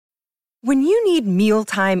When you need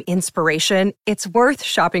mealtime inspiration, it's worth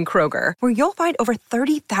shopping Kroger, where you'll find over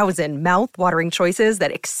 30,000 mouth-watering choices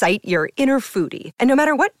that excite your inner foodie. And no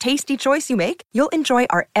matter what tasty choice you make, you'll enjoy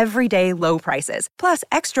our everyday low prices, plus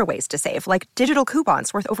extra ways to save, like digital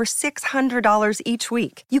coupons worth over $600 each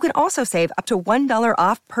week. You can also save up to $1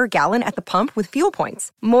 off per gallon at the pump with fuel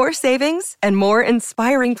points. More savings and more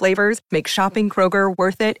inspiring flavors make shopping Kroger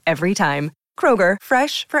worth it every time. Kroger,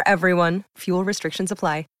 fresh for everyone. Fuel restrictions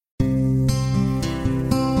apply.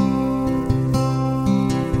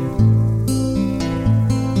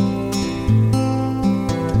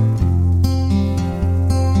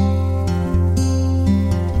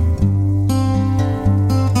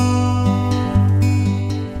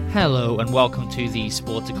 Hello and welcome to the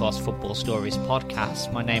Sporticos Football Stories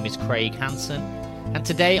podcast. My name is Craig Hansen, and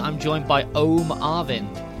today I'm joined by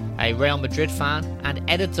Arvind, a Real Madrid fan and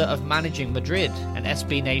editor of Managing Madrid, an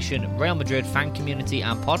SB Nation Real Madrid fan community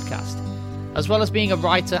and podcast. As well as being a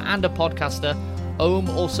writer and a podcaster,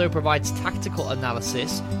 also provides tactical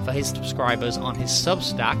analysis for his subscribers on his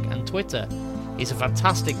Substack and Twitter. He's a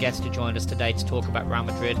fantastic guest to join us today to talk about Real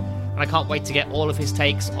Madrid, and I can't wait to get all of his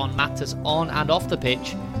takes on matters on and off the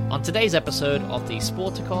pitch on today's episode of the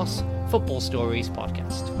Sporticos Football Stories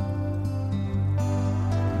podcast.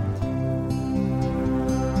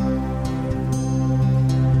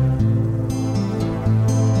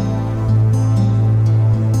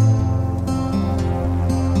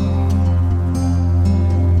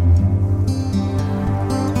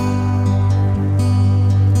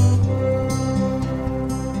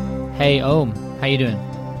 Hey how you doing?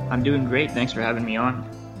 I'm doing great, thanks for having me on.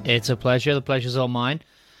 It's a pleasure, the pleasure's all mine.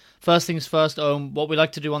 First things first, what we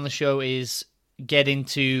like to do on the show is get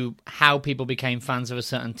into how people became fans of a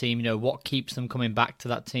certain team, what keeps them coming back to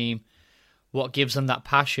that team, what gives them that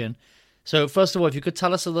passion. So first of all, if you could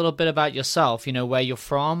tell us a little bit about yourself, where you're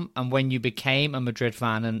from and when you became a Madrid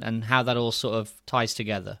fan and how that all sort of ties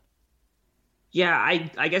together. Yeah,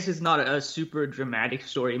 I guess it's not a super dramatic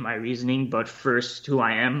story, my reasoning, but first, who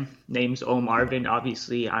I am. Name's Arvind.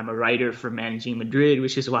 Obviously, I'm a writer for Managing Madrid,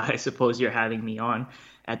 which is why I suppose you're having me on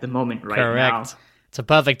at the moment now. Correct. It's a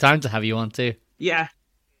perfect time to have you on too. Yeah,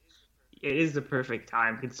 it is the perfect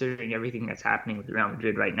time considering everything that's happening with Real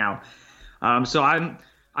Madrid right now. So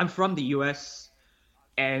I'm from the U.S.,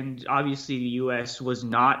 and obviously the U.S. was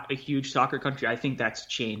not a huge soccer country. I think that's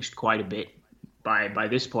changed quite a bit by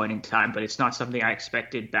this point in time, but it's not something I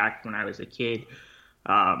expected back when I was a kid.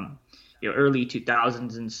 Early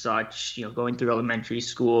 2000s and such, going through elementary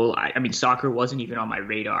school. I mean, soccer wasn't even on my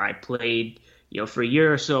radar. I played, for a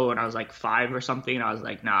year or so when I was like 5 or something, and I was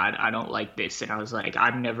like, nah, I don't like this. And I was like,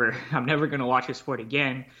 I'm never going to watch a sport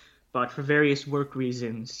again. But for various work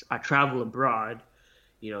reasons, I travel abroad,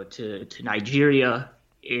 to Nigeria,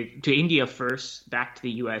 to India first, back to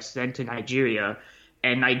the US, then to Nigeria.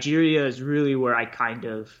 And Nigeria is really where I kind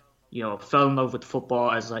of, fell in love with football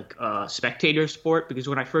as like a spectator sport, because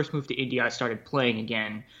when I first moved to India, I started playing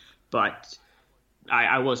again, but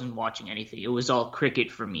I wasn't watching anything. It was all cricket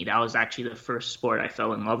for me. That was actually the first sport I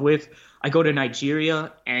fell in love with. I go to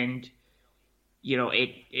Nigeria and,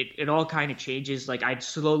 it all kind of changes. Like I'd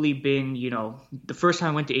slowly been, the first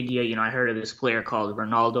time I went to India, I heard of this player called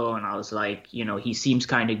Ronaldo, and I was like, he seems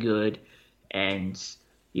kind of good. And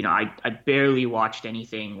I barely watched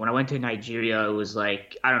anything. When I went to Nigeria, it was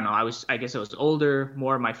like, I don't know, I guess I was older,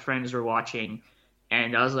 more of my friends were watching,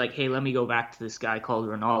 and I was like, hey, let me go back to this guy called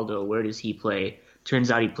Ronaldo. Where does he play?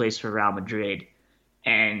 Turns out he plays for Real Madrid.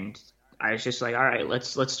 And I was just like, all right,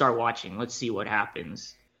 let's start watching. Let's see what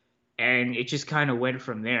happens. And it just kind of went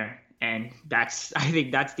from there. And I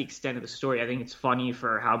think that's the extent of the story. I think it's funny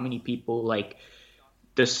for how many people, like,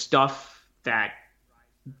 the stuff that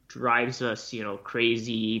drives us,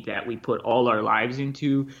 crazy, that we put all our lives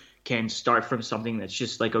into, can start from something that's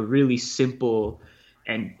just like a really simple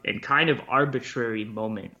and kind of arbitrary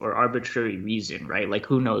moment or arbitrary reason, right? Like,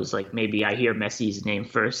 who knows? Like, maybe I hear Messi's name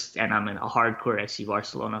first and I'm a hardcore FC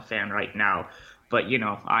Barcelona fan right now. But,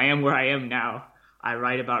 I am where I am now. I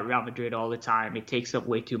write about Real Madrid all the time. It takes up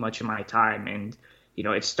way too much of my time. And,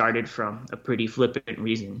 it started from a pretty flippant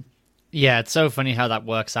reason. Yeah, it's so funny how that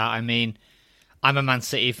works out. I mean, I'm a Man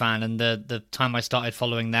City fan, and the time I started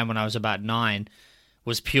following them when I was about 9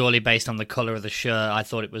 was purely based on the colour of the shirt. I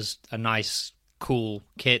thought it was a nice, cool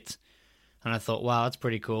kit, and I thought, wow, that's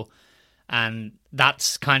pretty cool. And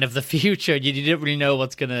that's kind of the future. You didn't really know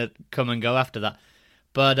what's going to come and go after that.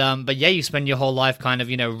 But yeah, you spend your whole life kind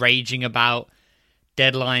of, raging about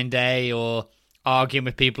deadline day or arguing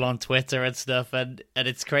with people on Twitter and stuff, and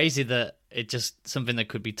it's crazy that it's just something that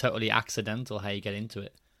could be totally accidental how you get into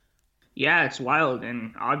it. Yeah, it's wild,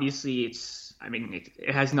 and obviously I mean,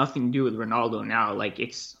 it has nothing to do with Ronaldo now. Like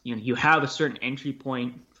it's, you have a certain entry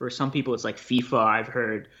point. For some people, it's like FIFA. I've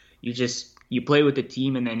heard you play with the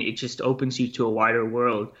team, and then it just opens you to a wider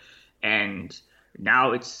world. And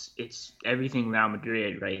now it's everything Real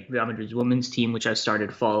Madrid, right? Real Madrid's women's team, which I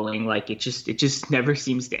started following. Like it just never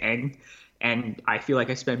seems to end. And I feel like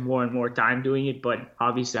I spend more and more time doing it, but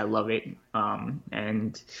obviously I love it.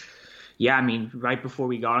 And yeah, I mean, right before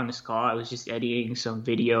we got on this call, I was just editing some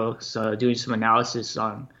videos, doing some analysis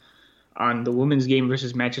on the women's game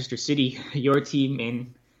versus Manchester City, your team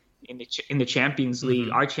in the Champions League,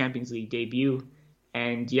 our Champions League debut.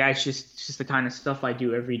 And yeah, it's just the kind of stuff I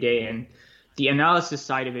do every day. And the analysis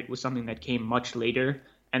side of it was something that came much later.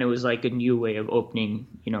 And it was like a new way of opening,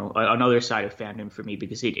 another side of fandom for me,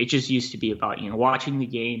 because it just used to be about, watching the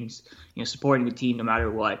games, supporting the team no matter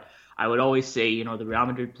what. I would always say, the Real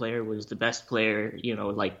Madrid player was the best player,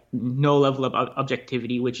 like no level of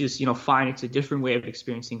objectivity, which is, fine. It's a different way of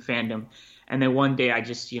experiencing fandom. And then one day I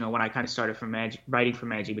just, when I kind of started writing for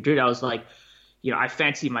Managing Madrid, I was like, I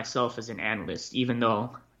fancy myself as an analyst, even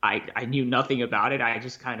though I knew nothing about it. I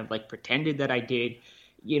just kind of like pretended that I did.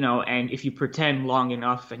 And if you pretend long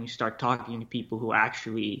enough and you start talking to people who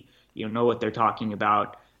actually, know what they're talking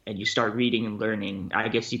about, and you start reading and learning, I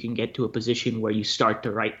guess you can get to a position where you start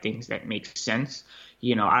to write things that make sense.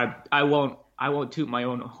 I won't toot my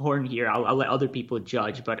own horn here. I'll let other people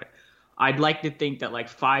judge, but I'd like to think that like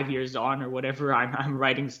 5 years on or whatever, I'm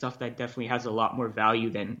writing stuff that definitely has a lot more value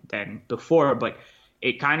than before. But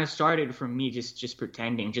it kind of started from me just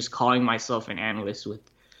pretending, just calling myself an analyst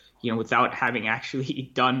without having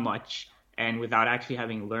actually done much and without actually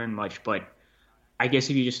having learned much. But I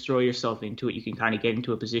guess if you just throw yourself into it, you can kind of get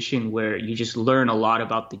into a position where you just learn a lot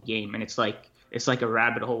about the game. And it's like a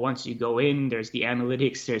rabbit hole. Once you go in, there's the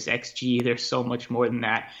analytics, there's XG, there's so much more than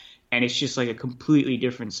that. And it's just like a completely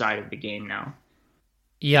different side of the game now.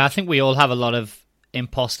 Yeah, I think we all have a lot of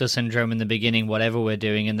imposter syndrome in the beginning, whatever we're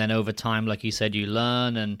doing. And then over time, like you said, you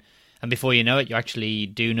learn. And before you know it, you actually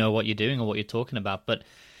do know what you're doing or what you're talking about. But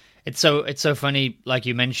it's so funny, like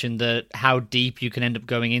you mentioned, that how deep you can end up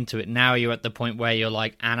going into it. Now you're at the point where you're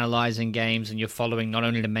like analyzing games and you're following not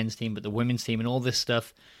only the men's team but the women's team, and all this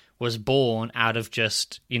stuff was born out of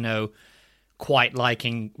just quite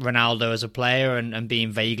liking Ronaldo as a player and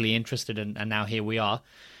being vaguely interested, and now here we are.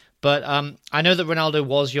 But I know that Ronaldo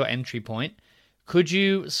was your entry point. Could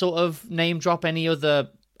you sort of name drop any other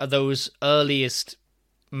of those earliest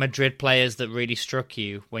Madrid players that really struck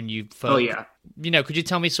you when you first... Oh, yeah. Could you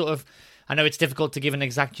tell me sort of... I know it's difficult to give an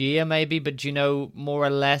exact year maybe, but do you know more or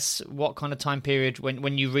less what kind of time period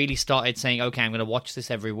when you really started saying, okay, I'm going to watch this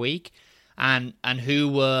every week? And who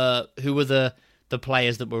were the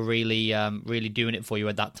players that were really really doing it for you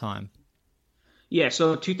at that time? Yeah,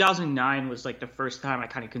 so 2009 was like the first time I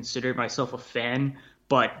kind of considered myself a fan,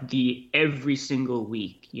 but every single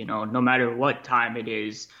week, no matter what time it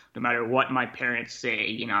is, no matter what my parents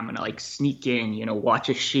say, I'm going to like sneak in, watch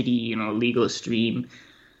a shitty, legal stream.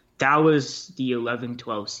 That was the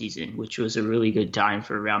 11-12 season, which was a really good time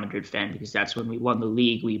for a Real Madrid fan, because that's when we won the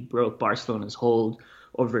league. We broke Barcelona's hold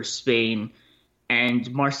over Spain.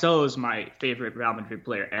 And Marcelo is my favorite Real Madrid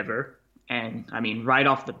player ever. And I mean, right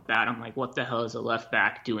off the bat, I'm like, what the hell is a left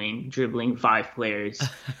back doing, dribbling 5 players,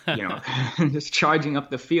 just charging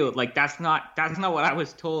up the field? Like, that's not what I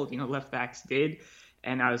was told, left backs did.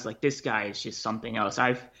 And I was like, this guy is just something else.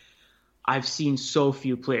 I've seen so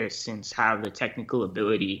few players since have the technical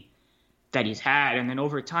ability that he's had. And then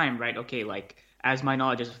over time, right, okay, like as my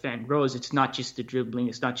knowledge as a fan grows, it's not just the dribbling,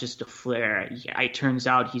 it's not just the flair. It turns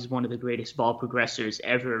out he's one of the greatest ball progressors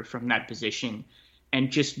ever from that position. And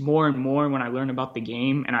just more and more when I learn about the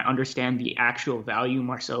game and I understand the actual value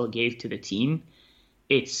Marcelo gave to the team,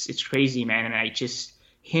 it's crazy, man. And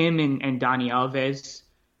him and Dani Alves,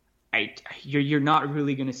 you're not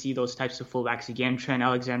really going to see those types of fullbacks again. Trent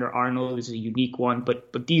Alexander-Arnold is a unique one,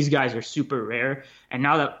 but these guys are super rare. And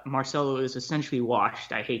now that Marcelo is essentially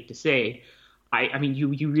washed, I hate to say, I mean,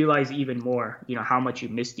 you realize even more, how much you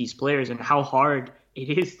miss these players and how hard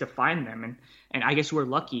it is to find them. And I guess we're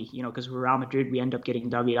lucky, because we're Real Madrid, we end up getting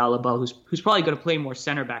David Alaba, who's probably going to play more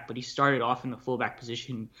center back, but he started off in the fullback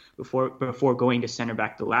position before going to center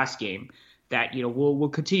back the last game. That we'll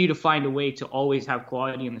continue to find a way to always have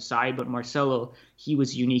quality on the side, but Marcelo, he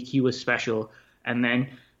was unique, he was special. And then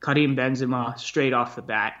Karim Benzema straight off the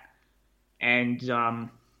bat, and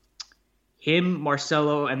him,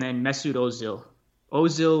 Marcelo, and then Mesut Ozil.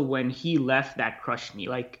 Ozil, when he left, that crushed me.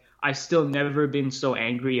 Like, I've still never been so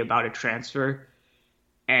angry about a transfer.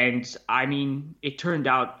 And I mean, it turned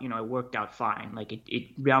out, it worked out fine. Like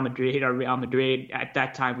Real Madrid at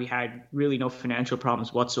that time, we had really no financial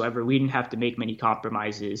problems whatsoever. We didn't have to make many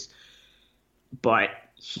compromises, but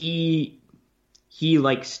he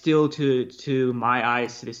like still to my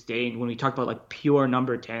eyes to this day, and when we talk about like pure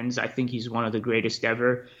number 10s, I think he's one of the greatest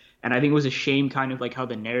ever. And I think it was a shame kind of like how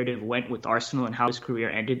the narrative went with Arsenal and how his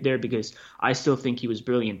career ended there, because I still think he was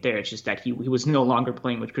brilliant there. It's just that he was no longer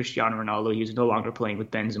playing with Cristiano Ronaldo. He was no longer playing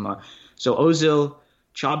with Benzema. So Ozil,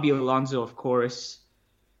 Xabi Alonso, of course,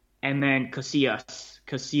 and then Casillas.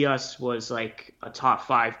 Casillas was like a top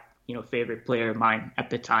five, favorite player of mine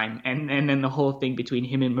at the time. And then the whole thing between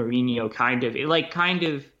him and Mourinho kind of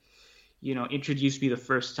introduced me the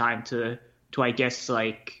first time to I guess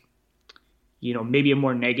like, maybe a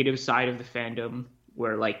more negative side of the fandom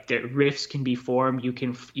where like the rifts can be formed. You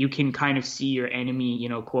can kind of see your enemy,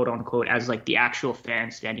 quote unquote, as like the actual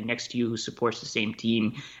fan standing next to you who supports the same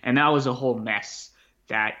team. And that was a whole mess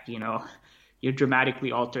that, you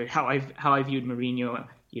dramatically altered how I viewed Mourinho,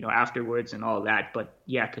 afterwards and all that. But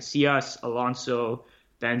yeah, Casillas, Alonso,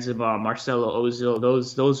 Benzema, Marcelo, Ozil,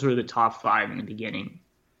 those were the top five in the beginning.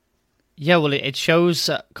 Yeah, well, it shows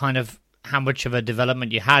kind of how much of a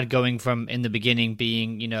development you had going from in the beginning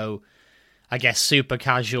being, I guess super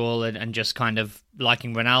casual and just kind of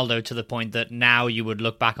liking Ronaldo to the point that now you would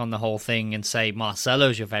look back on the whole thing and say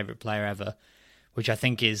Marcelo's your favorite player ever, which I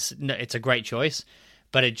think it's a great choice.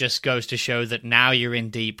 But it just goes to show that now you're in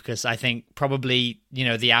deep, because I think probably,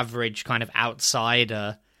 the average kind of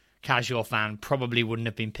outsider casual fan probably wouldn't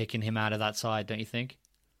have been picking him out of that side, don't you think?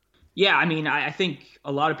 Yeah, I mean, I think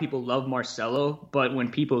a lot of people love Marcelo, but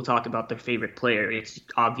when people talk about their favorite player, it's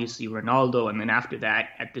obviously Ronaldo, and then after that,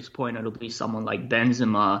 at this point, it'll be someone like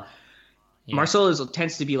Benzema. Yeah. Marcelo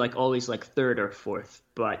tends to be like always like third or fourth,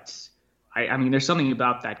 but I mean, there's something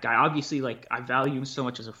about that guy. Obviously, like I value him so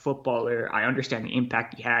much as a footballer. I understand the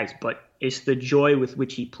impact he has, but it's the joy with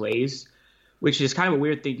which he plays, which is kind of a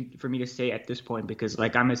weird thing for me to say at this point, because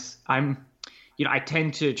like I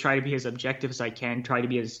tend to try to be as objective as I can, try to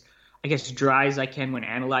be as, I guess, dry as I can when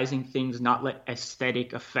analyzing things, not let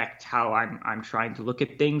aesthetic affect how I'm trying to look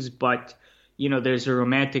at things. But, there's a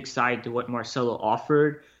romantic side to what Marcelo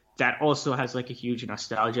offered that also has like a huge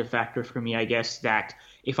nostalgia factor for me, I guess, that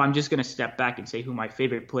if I'm just going to step back and say who my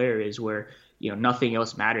favorite player is, where, nothing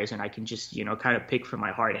else matters and I can just, kind of pick from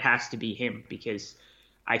my heart, it has to be him, because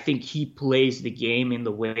I think he plays the game in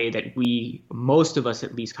the way that most of us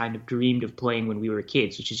at least, kind of dreamed of playing when we were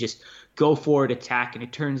kids, which is just go forward, attack. And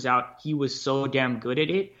it turns out he was so damn good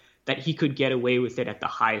at it that he could get away with it at the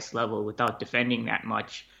highest level without defending that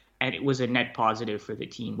much. And it was a net positive for the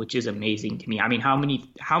team, which is amazing to me. I mean, how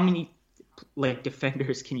many like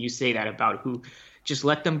defenders can you say that about, who just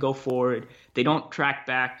let them go forward? They don't track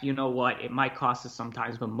back. You know what? It might cost us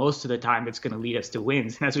sometimes, but most of the time it's going to lead us to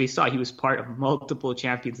wins. And as we saw, he was part of multiple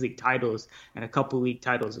Champions League titles and a couple league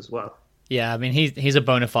titles as well. Yeah, I mean, he's a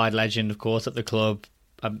bona fide legend, of course, at the club.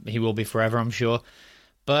 He will be forever, I'm sure.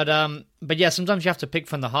 But yeah, sometimes you have to pick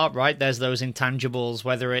from the heart, right? There's those intangibles,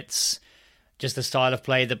 whether it's just the style of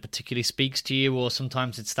play that particularly speaks to you, or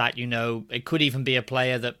sometimes it's that, it could even be a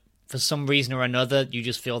player that for some reason or another, you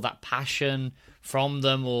just feel that passion from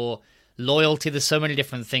them, or loyalty. There's so many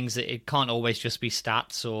different things that it can't always just be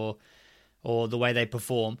stats or the way they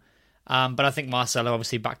perform. But I think Marcelo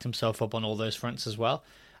obviously backed himself up on all those fronts as well.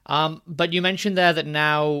 But you mentioned there that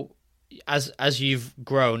now, as you've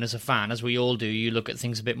grown as a fan, as we all do, you look at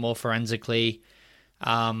things a bit more forensically.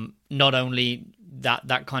 Not only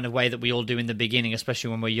that kind of way that we all do in the beginning, especially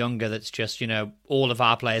when we're younger, that's just, all of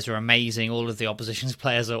our players are amazing, all of the opposition's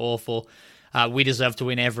players are awful. We deserve to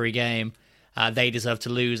win every game. They deserve to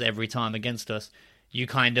lose every time against us. You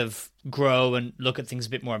kind of grow and look at things a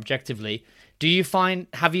bit more objectively.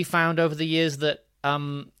 Have you found over the years that,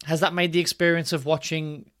 has that made the experience of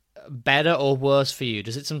watching better or worse for you?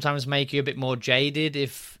 Does it sometimes make you a bit more jaded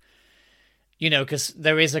because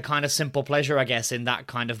there is a kind of simple pleasure, I guess, in that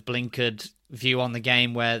kind of blinkered view on the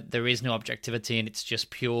game where there is no objectivity and it's just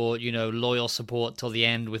pure, loyal support till the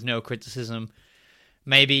end with no criticism.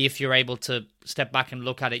 Maybe if you're able to step back and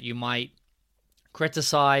look at it, you might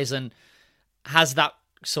criticize. And has that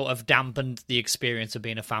sort of dampened the experience of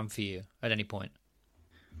being a fan for you at any point?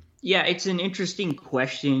 Yeah, it's an interesting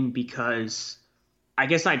question, because I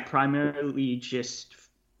guess I'd primarily just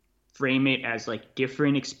frame it as like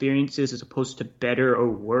different experiences as opposed to better or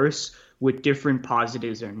worse, with different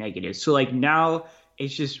positives or negatives. So like now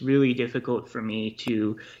it's just really difficult for me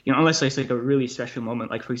to, unless it's like a really special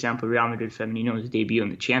moment, like for example, Real Madrid Femenino's debut in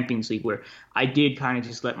the Champions League, where I did kind of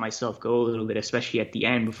just let myself go a little bit, especially at the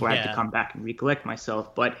end before I had to come back and recollect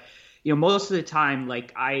myself. But most of the time,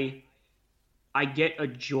 like I get a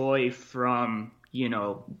joy from,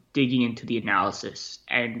 digging into the analysis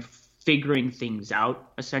and figuring things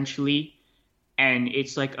out essentially. And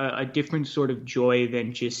it's like a different sort of joy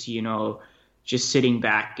than just sitting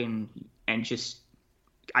back and just,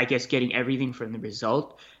 I guess, getting everything from the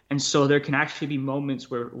result. And so there can actually be moments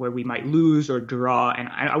where we might lose or draw. And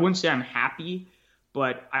I wouldn't say I'm happy,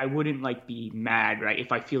 but I wouldn't like be mad, right?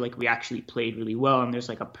 If I feel like we actually played really well and there's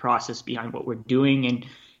like a process behind what we're doing,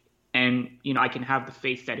 and I can have the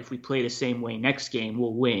faith that if we play the same way next game,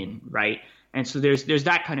 we'll win, right? And so there's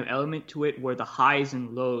that kind of element to it where the highs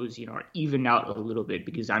and lows, are evened out a little bit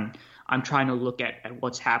because I'm trying to look at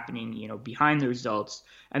what's happening, behind the results.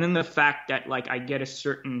 And then the fact that like I get a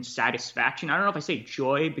certain satisfaction. I don't know if I say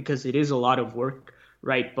joy because it is a lot of work,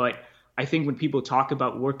 right? But I think when people talk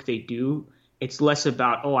about work they do, it's less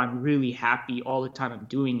about, oh, I'm really happy all the time I'm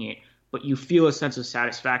doing it, but you feel a sense of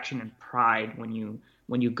satisfaction and pride when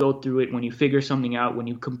you go through it, when you figure something out, when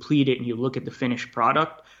you complete it and you look at the finished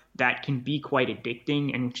product. That can be quite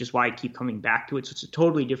addicting, and which is why I keep coming back to it. So it's a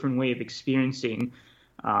totally different way of experiencing,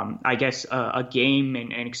 I guess, a game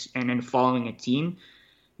and then following a team.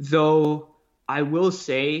 Though I will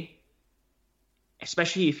say,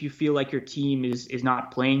 especially if you feel like your team is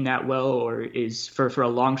not playing that well or is for a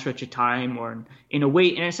long stretch of time or in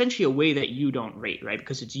essentially a way that you don't rate, right?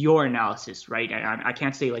 Because it's your analysis, right? I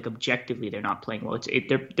can't say like objectively they're not playing well.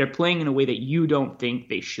 They're playing in a way that you don't think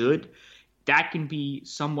they should. That can be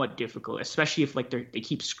somewhat difficult, especially if like they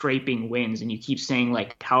keep scraping wins and you keep saying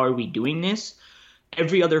like, how are we doing this?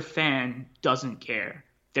 Every other fan doesn't care.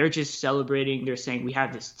 They're just celebrating. They're saying we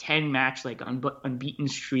have this 10 match like unbeaten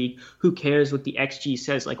streak. Who cares what the XG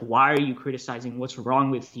says? Like, why are you criticizing? What's wrong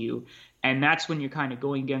with you? And that's when you're kind of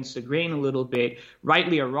going against the grain a little bit,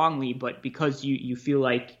 rightly or wrongly, but because you feel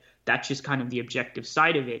like that's just kind of the objective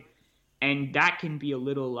side of it. And that can be a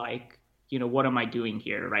little like, what am I doing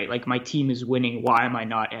here, right? Like my team is winning. Why am I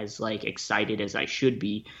not as like excited as I should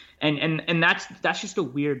be? And that's just a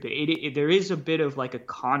weird bit. There is a bit of like a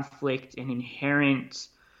conflict and inherent,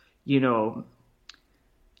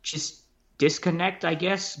 just disconnect, I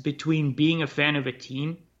guess, between being a fan of a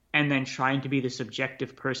team and then trying to be the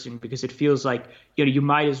subjective person, because it feels like, you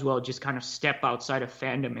might as well just kind of step outside of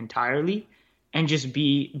fandom entirely and just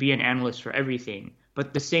be an analyst for everything. But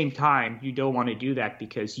at the same time, you don't want to do that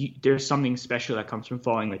because there's something special that comes from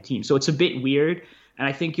following a team. So it's a bit weird. And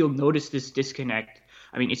I think you'll notice this disconnect.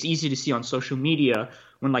 I mean, it's easy to see on social media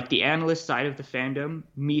when like the analyst side of the fandom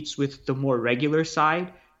meets with the more regular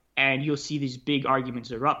side, and you'll see these big arguments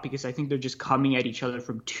erupt because I think they're just coming at each other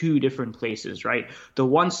from two different places, right? The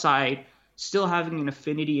one side still having an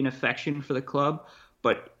affinity and affection for the club,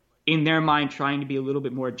 but in their mind trying to be a little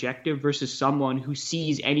bit more objective, versus someone who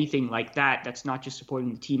sees anything like that's not just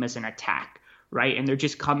supporting the team as an attack, right? And they're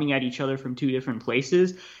just coming at each other from two different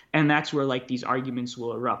places. And that's where like these arguments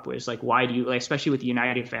will erupt, where it's like, why do you, like, especially with the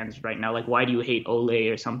United fans right now, like, why do you hate Ole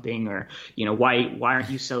or something? Or, why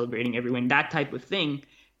aren't you celebrating every win? That type of thing.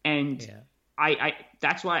 And yeah. I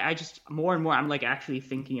that's why I just more and more I'm like actually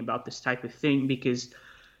thinking about this type of thing, because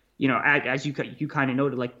as you kind of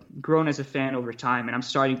noted, like, grown as a fan over time, and I'm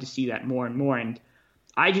starting to see that more and more. And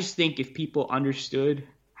I just think if people understood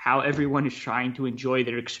how everyone is trying to enjoy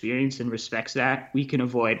their experience and respects that, we can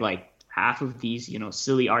avoid like half of these,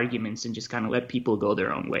 silly arguments and just kind of let people go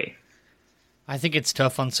their own way. I think it's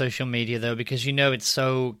tough on social media though, because it's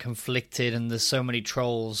so conflicted and there's so many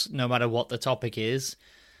trolls no matter what the topic is.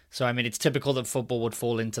 So, I mean, it's typical that football would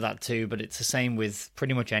fall into that too, but it's the same with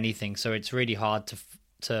pretty much anything. So it's really hard to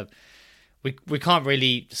we can't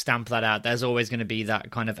really stamp that out. There's always going to be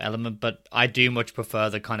that kind of element, but I do much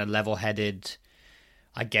prefer the kind of level-headed,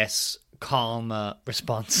 I guess, calmer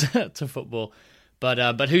response to football.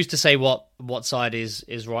 But who's to say what side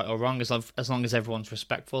is right or wrong? As long as everyone's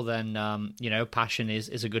respectful, then passion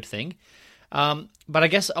is a good thing. But I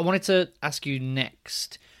guess I wanted to ask you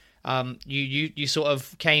next. You sort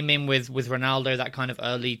of came in with Ronaldo, that kind of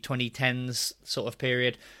early 2010s sort of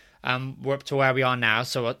period. We're up to where we are now,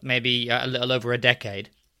 so maybe a little over a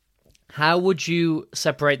decade. How would you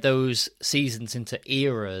separate those seasons into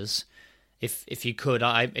eras, if you could?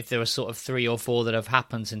 If there were sort of 3 or 4 that have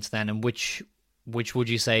happened since then, and which would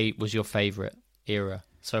you say was your favorite era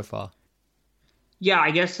so far? Yeah,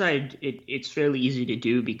 I guess it's fairly easy to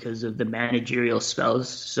do because of the managerial spells.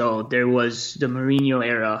 So there was the Mourinho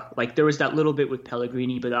era. Like, there was that little bit with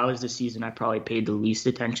Pellegrini, but that was the season I probably paid the least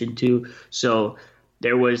attention to. So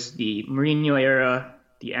there was the Mourinho era,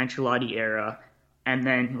 the Ancelotti era, and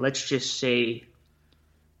then let's just say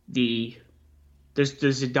there's the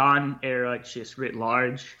Zidane era, just writ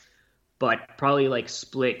large. but probably like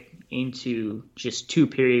split into just two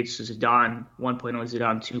periods. So Zidane 1.0,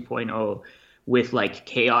 Zidane 2.0, with like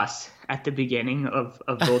chaos at the beginning of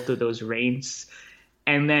both of those reigns.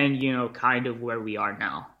 And then, kind of where we are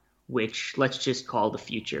now, which let's just call the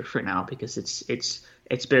future for now because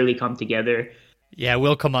it's barely come together. Yeah,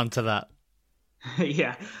 we'll come on to that.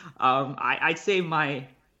 Yeah. I'd say my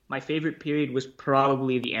favorite period was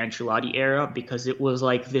probably the Ancelotti era because it was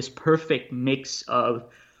like this perfect mix of,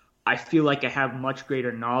 I feel like I have much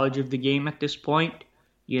greater knowledge of the game at this point.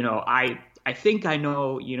 I think I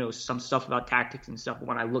know, some stuff about tactics and stuff.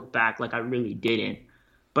 When I look back, like I really didn't.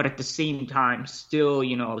 But at the same time, still,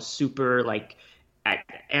 super like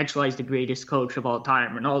Ancelotti's the greatest coach of all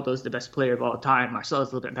time. Ronaldo's the best player of all time.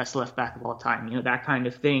 Marcelo's the best left back of all time. That kind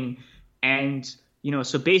of thing. And,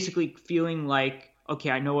 so basically feeling like,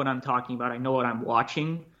 okay, I know what I'm talking about. I know what I'm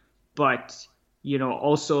watching. But,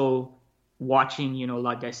 also watching,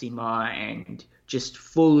 La Decima and just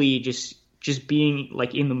fully just being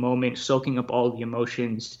like in the moment, soaking up all the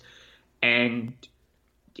emotions. And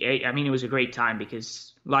I mean, it was a great time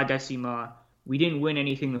because La Decima, we didn't win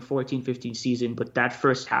anything the 14-15 season, but that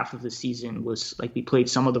first half of the season was like we played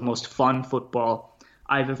some of the most fun football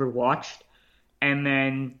I've ever watched. And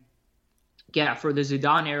then, yeah, for the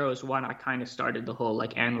Zidane era is when I kind of started the whole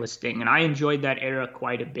like analyst thing. And I enjoyed that era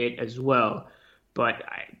quite a bit as well. But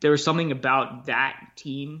there was something about that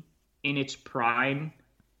team in its prime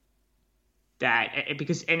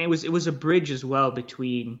because it was a bridge as well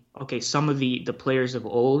between, okay, some of the players of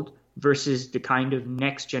old versus the kind of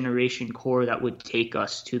next generation core that would take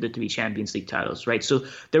us to the 3 Champions League titles, right? So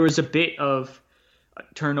there was a bit of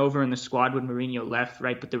turnover in the squad when Mourinho left,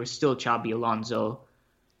 right? But there was still Xabi Alonso.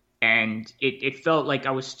 And it felt like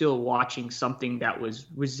I was still watching something that was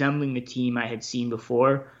resembling the team I had seen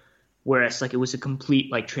before, whereas like it was a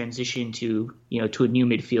complete like transition to a new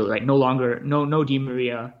midfield, right? No Di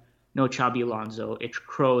Maria, no Xabi Alonso. It's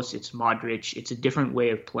Kroos, it's Modric. It's a different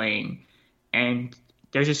way of playing, and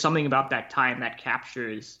there's just something about that time that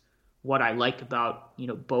captures what I like about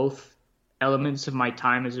both elements of my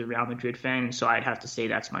time as a Real Madrid fan. And so I'd have to say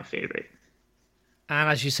that's my favorite. And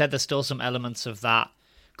as you said, there's still some elements of that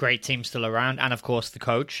great team still around, and of course the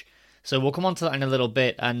coach. So we'll come on to that in a little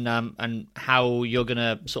bit, and how you're going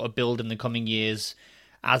to sort of build in the coming years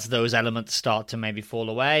as those elements start to maybe fall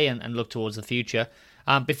away and look towards the future.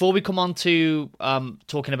 Before we come on to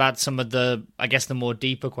talking about some of the, I guess, the more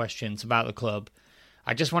deeper questions about the club,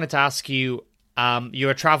 I just wanted to ask you,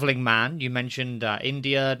 you're a traveling man. You mentioned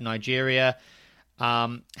India, Nigeria.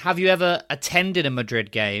 Have you ever attended a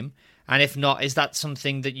Madrid game? And if not, is that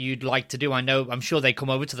something that you'd like to do? I'm sure they come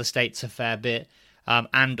over to the States a fair bit,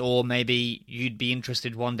 and or maybe you'd be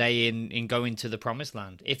interested one day in going to the Promised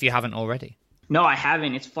Land, if you haven't already. No, I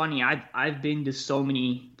haven't. It's funny. I've been to so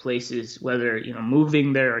many places, whether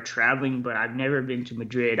moving there or traveling, but I've never been to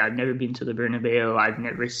Madrid. I've never been to the Bernabeu. I've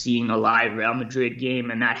never seen a live Real Madrid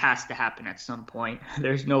game, and that has to happen at some point.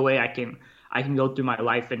 There's no way I can go through my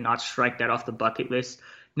life and not strike that off the bucket list.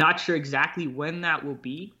 Not sure exactly when that will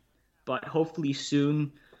be, but hopefully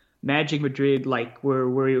soon. Magic Madrid, like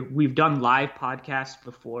we've done live podcasts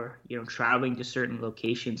before, traveling to certain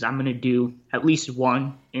locations. I'm gonna do at least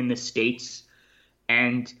one in the States.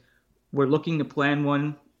 And we're looking to plan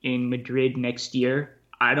one in Madrid next year.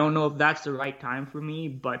 I don't know if that's the right time for me,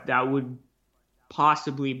 but that would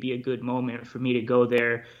possibly be a good moment for me to go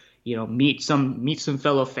there, meet some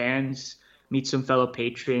fellow fans, meet some fellow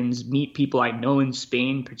patrons, meet people I know in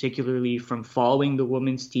Spain, particularly from following the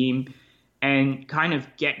women's team, and kind of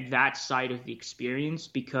get that side of the experience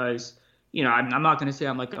because, I'm not going to say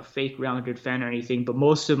I'm like a fake Real Madrid fan or anything, but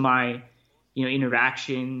most of my,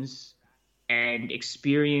 interactions and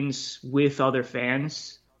experience with other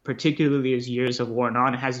fans, particularly as years have worn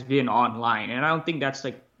on, has been online. And I don't think that's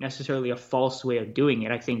like necessarily a false way of doing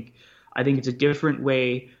it. I think it's a different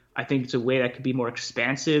way. I think it's a way that could be more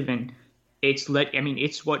expansive, and it's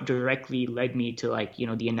what directly led me to like,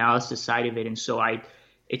 the analysis side of it. And so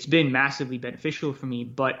it's been massively beneficial for me,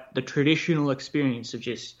 but the traditional experience of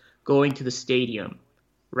just going to the stadium,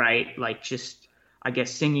 right? Like just, I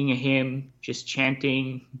guess, singing a hymn, just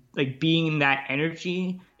chanting, like being in that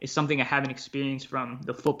energy is something I haven't experienced from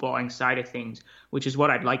the footballing side of things, which is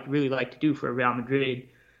what I'd really like to do for a Real Madrid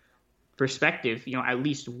perspective, at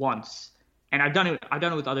least once. And I've done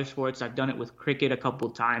it with other sports. I've done it with cricket a couple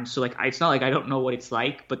of times. So like, it's not like I don't know what it's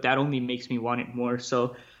like, but that only makes me want it more.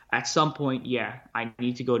 So at some point, yeah, I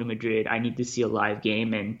need to go to Madrid. I need to see a live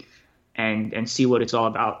game and see what it's all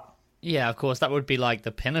about. Yeah, of course, that would be like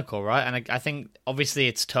the pinnacle, right? And I think obviously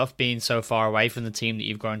it's tough being so far away from the team that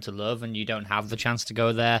you've grown to love and you don't have the chance to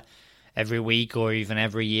go there every week or even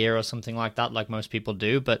every year or something like that, like most people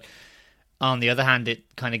do. But on the other hand,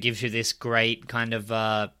 it kind of gives you this great kind of,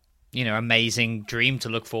 amazing dream to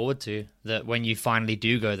look forward to, that when you finally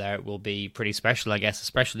do go there, it will be pretty special, I guess,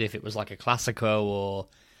 especially if it was like a Classico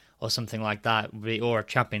or something like that, or a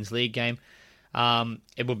Champions League game.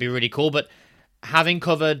 It would be really cool. But having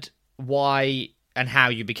covered why and how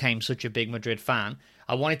you became such a big Madrid fan,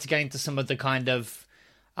 I wanted to get into some of the kind of,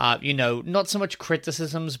 not so much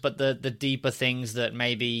criticisms, but the deeper things that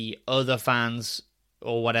maybe other fans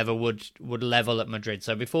or whatever would level at Madrid.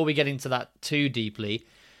 So before we get into that too deeply,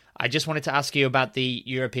 I just wanted to ask you about the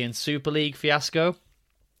European Super League fiasco,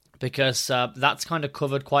 because that's kind of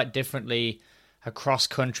covered quite differently across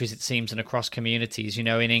countries, it seems, and across communities. In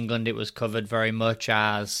England, it was covered very much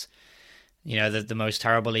as, the most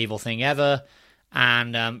terrible, evil thing ever.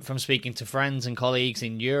 And from speaking to friends and colleagues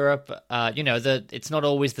in Europe, it's not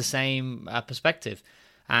always the same perspective.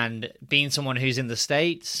 And being someone who's in the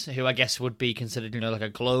States, who I guess would be considered, like a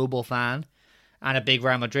global fan and a big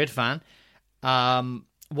Real Madrid fan,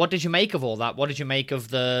 what did you make of all that? What did you make of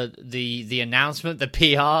the announcement, the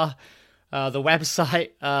PR, the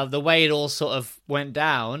website, the way it all sort of went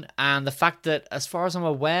down, and the fact that, as far as I'm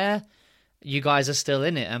aware, you guys are still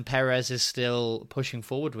in it and Perez is still pushing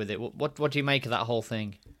forward with it? What do you make of that whole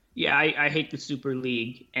thing? Yeah, I hate the Super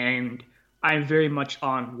League, and I'm very much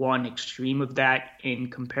on one extreme of that in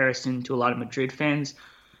comparison to a lot of Madrid fans.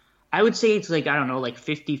 I would say it's like, I don't know, like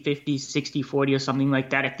 50-50, 60-40 or something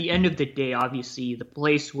like that. At the end of the day, obviously, the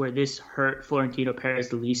place where this hurt Florentino Perez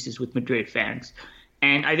the least is with Madrid fans.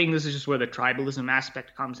 And I think this is just where the tribalism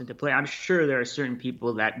aspect comes into play. I'm sure there are certain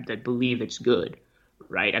people that believe it's good,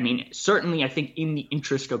 right? I mean, certainly I think in the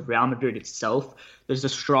interest of Real Madrid itself, there's a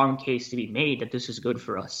strong case to be made that this is good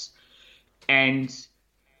for us. And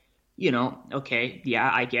okay, yeah,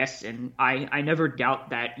 I guess. And I never doubt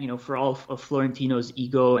that, for all of Florentino's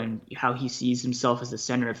ego and how he sees himself as the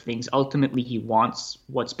center of things, ultimately he wants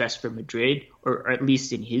what's best for Madrid, or at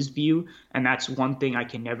least in his view. And that's one thing I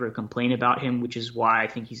can never complain about him, which is why I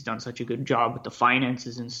think he's done such a good job with the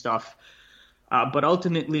finances and stuff. But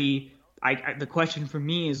ultimately, the question for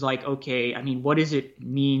me is like, okay, I mean, what does it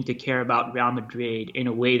mean to care about Real Madrid in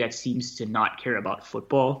a way that seems to not care about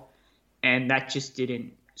football? And that just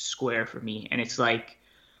didn't square for me. And it's like,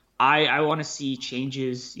 I want to see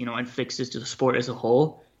changes, and fixes to the sport as a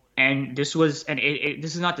whole. And this was, and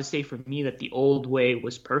this is not to say for me that the old way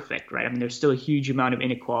was perfect, right? I mean, there's still a huge amount of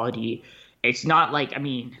inequality. It's not like, I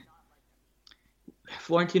mean,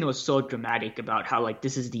 Florentino was so dramatic about how like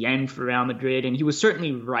this is the end for Real Madrid, and he was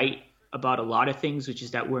certainly right about a lot of things, which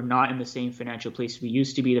is that we're not in the same financial place we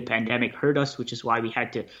used to be. The pandemic hurt us, which is why we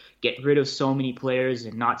had to get rid of so many players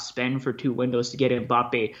and not spend for 2 windows to get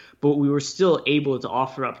Mbappe. But we were still able to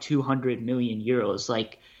offer up 200 million euros.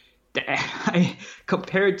 Like,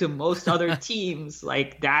 compared to most other teams,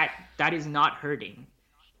 like that is not hurting.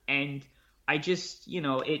 And I just,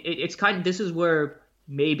 it's kind of, this is where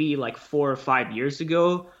maybe like 4 or 5 years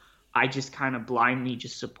ago, I just kind of blindly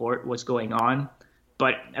just support what's going on.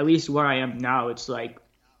 But at least where I am now, it's like,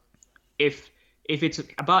 if it's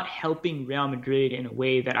about helping Real Madrid in a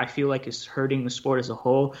way that I feel like is hurting the sport as a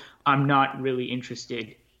whole, I'm not really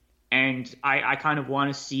interested. And I kind of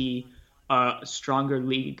want to see a stronger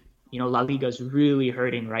league. La Liga is really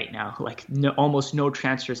hurting right now. Like almost no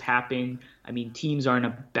transfers happen. I mean, teams are in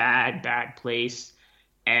a bad place.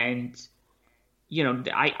 And,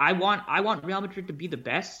 I want Real Madrid to be the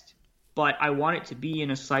best, but I want it to be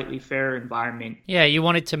in a slightly fairer environment. Yeah, you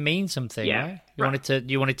want it to mean something, yeah, right?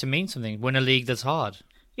 You want it to mean something. Win a league that's hard.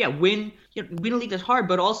 Yeah, win a league that's hard,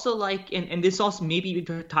 but also like, and this also maybe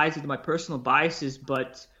ties into my personal biases,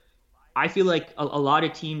 but I feel like a lot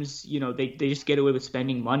of teams, they just get away with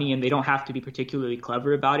spending money and they don't have to be particularly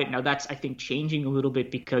clever about it. Now that's, I think, changing a little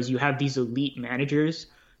bit because you have these elite managers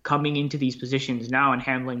coming into these positions now and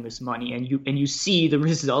handling this money, and you see the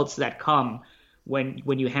results that come when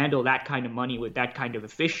you handle that kind of money with that kind of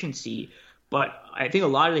efficiency. But I think a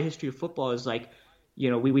lot of the history of football is like,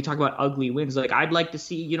 we talk about ugly wins. Like, I'd like to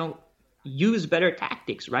see, use better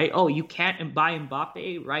tactics, right? Oh, you can't buy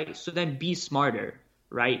Mbappe, right? So then be smarter,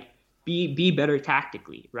 right? Be better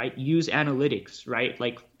tactically, right? Use analytics, right?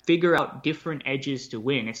 Like, figure out different edges to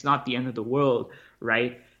win. It's not the end of the world,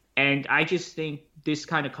 right? And I just think this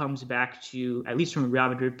kind of comes back to, at least from a Real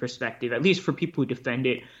Madrid perspective, at least for people who defend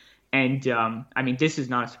it, and I mean, this is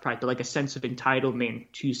not a surprise, but like a sense of entitlement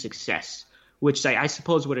to success, which I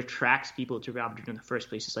suppose what attracts people to Real Madrid in the first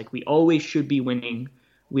place. Is like, we always should be winning.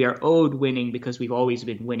 We are owed winning because we've always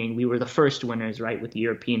been winning. We were the first winners, right, with the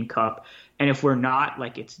European Cup. And if we're not,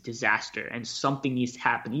 like, it's disaster and something needs to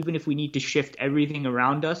happen. Even if we need to shift everything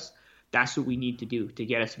around us, That's what we need to do to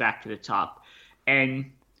get us back to the top.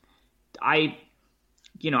 And I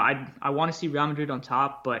want to see Real Madrid on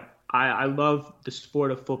top, but I love the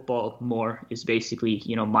sport of football more is basically,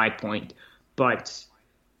 my point. But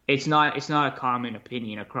it's not a common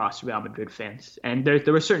opinion across Real Madrid fans. And there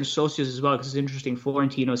were certain socios as well, because it's interesting.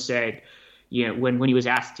 Florentino said, when he was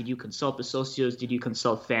asked, did you consult the socios? Did you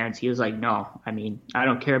consult fans? He was like, no, I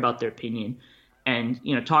don't care about their opinion. And,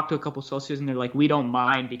 talk to a couple socios and they're like, we don't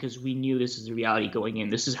mind because we knew this is the reality going in.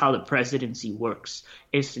 This is how the presidency works.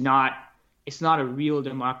 It's not a real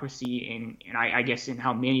democracy in I guess in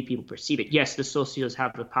how many people perceive it. Yes, the socios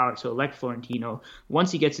have the power to elect Florentino.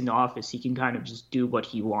 Once he gets into office, he can kind of just do what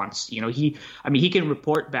he wants. He can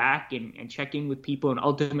report back and check in with people, and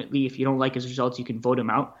ultimately, if you don't like his results, you can vote him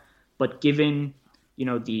out. But given,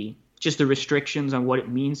 the restrictions on what it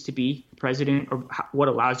means to be president or what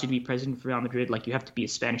allows you to be president for Real Madrid, like you have to be a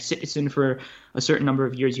Spanish citizen for a certain number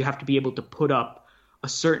of years. You have to be able to put up a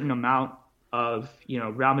certain amount of,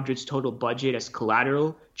 Real Madrid's total budget as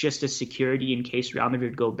collateral, just as security in case Real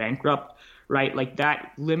Madrid go bankrupt, right? Like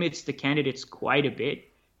that limits the candidates quite a bit.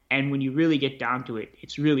 And when you really get down to it,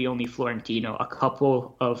 it's really only Florentino,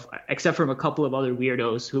 except from a couple of other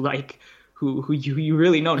weirdos who you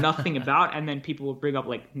really know nothing about. And then people will bring up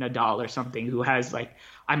like Nadal or something who has I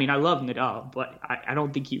love Nadal, but I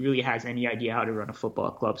don't think he really has any idea how to run a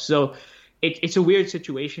football club. So it's a weird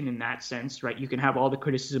situation in that sense, right? You can have all the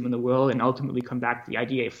criticism in the world and ultimately come back to the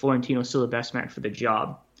idea if Florentino's still the best man for the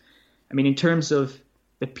job. In terms of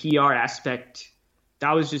the PR aspect,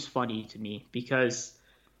 that was just funny to me because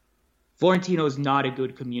Florentino is not a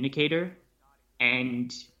good communicator.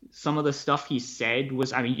 And some of the stuff he said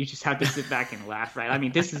was, you just have to sit back and laugh,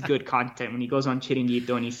 right? This is good content when he goes on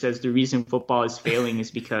Chiringuito and he says the reason football is failing is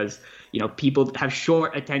because, people have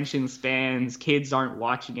short attention spans. Kids aren't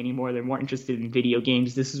watching anymore. They're more interested in video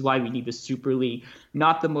games. This is why we need the Super League.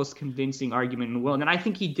 Not the most convincing argument in the world. And I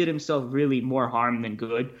think he did himself really more harm than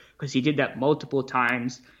good because he did that multiple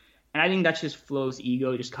times. And I think that's just Flo's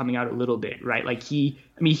ego just coming out a little bit, right? Like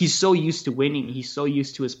he's so used to winning. He's so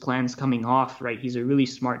used to his plans coming off, right? He's a really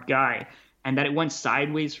smart guy. And that it went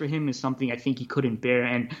sideways for him is something I think he couldn't bear.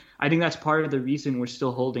 And I think that's part of the reason we're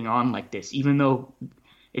still holding on like this. Even though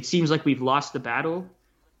it seems like we've lost the battle,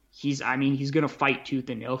 he's going to fight tooth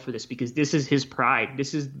and nail for this because this is his pride.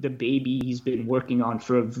 This is the baby he's been working on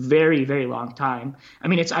for a very, very long time.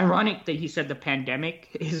 It's ironic that he said the pandemic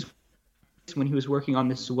is when he was working on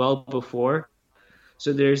this well before.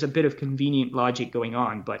 So there's a bit of convenient logic going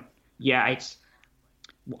on. But yeah,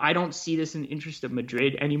 I don't see this in the interest of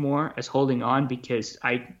Madrid anymore as holding on because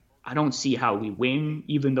I don't see how we win,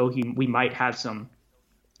 even though we might have some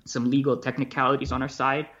legal technicalities on our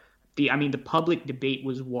side. The public debate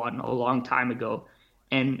was won a long time ago,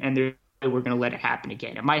 and we're going to let it happen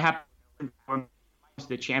again. It might happen to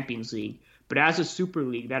the Champions League, but as a Super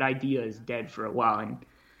League, that idea is dead for a while. And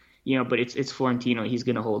but it's Florentino. He's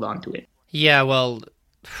going to hold on to it. Yeah, well,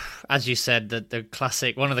 as you said, the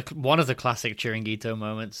classic one of the classic Chiringuito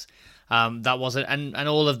moments. That was it, and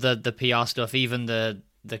all of the PR stuff, even the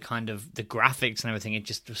kind of the graphics and everything. It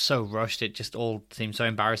just was so rushed. It just all seemed so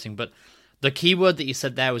embarrassing. But the key word that you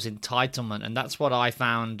said there was entitlement, and that's what I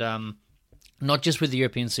found. Not just with the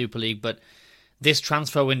European Super League, but this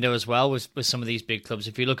transfer window as well with some of these big clubs.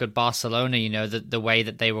 If you look at Barcelona, the way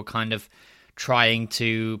that they were kind of trying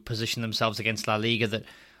to position themselves against La Liga, that,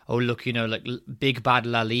 oh, look, like big bad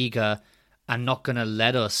La Liga are not going to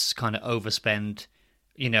let us kind of overspend,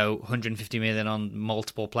 150 million on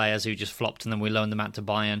multiple players who just flopped and then we loaned them out to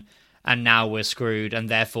Bayern and now we're screwed and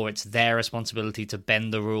therefore it's their responsibility to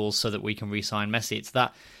bend the rules so that we can re-sign Messi. It's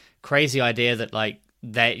that crazy idea that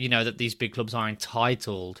that these big clubs are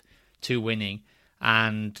entitled to winning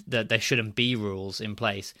and that there shouldn't be rules in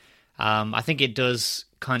place. I think it does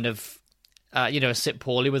kind of sit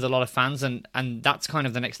poorly with a lot of fans, and that's kind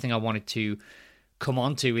of the next thing I wanted to come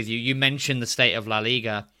on to with you. You mentioned the state of La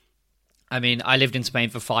Liga. I lived in Spain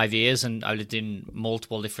for 5 years, and I lived in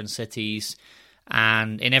multiple different cities,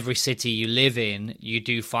 and in every city you live in, you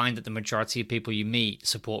do find that the majority of people you meet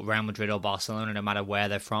support Real Madrid or Barcelona, no matter where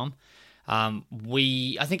they're from. I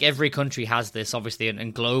think every country has this, obviously,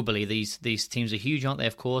 and globally, these teams are huge, aren't they?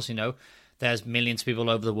 Of course, there's millions of people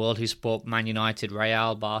all over the world who support Man United,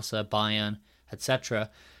 Real, Barca, Bayern, etc.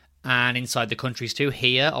 And inside the countries too.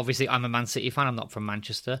 Here, obviously, I'm a Man City fan. I'm not from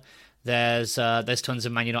Manchester. There's tons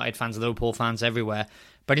of Man United fans, Liverpool fans everywhere.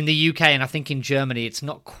 But in the UK, and I think in Germany, it's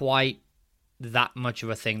not quite that much of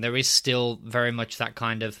a thing. There is still very much that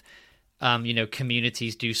kind of,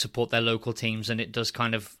 communities do support their local teams, and it does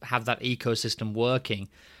kind of have that ecosystem working.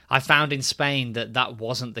 I found in Spain that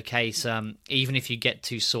wasn't the case. Even if you get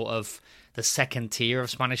to sort of the second tier of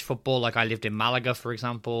Spanish football, like I lived in Malaga, for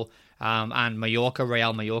example, and Mallorca,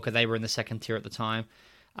 Real Mallorca, they were in the second tier at the time.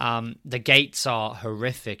 The gates are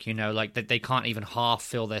horrific, like they can't even half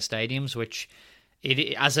fill their stadiums, which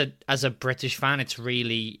as a British fan, it's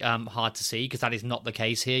really hard to see because that is not the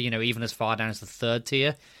case here. Even as far down as the third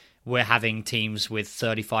tier, we're having teams with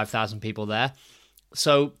 35,000 people there.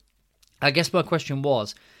 So I guess my question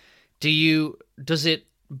was, does it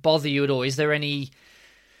bother you at all? Is there any...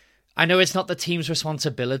 I know it's not the team's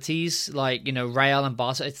responsibilities, like, Real and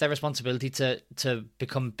Barca, it's their responsibility to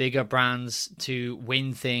become bigger brands, to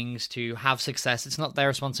win things, to have success. It's not their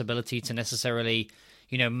responsibility to necessarily,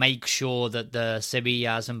 make sure that the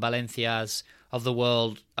Sevillas and Valencias of the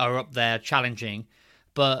world are up there challenging.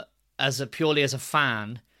 But purely as a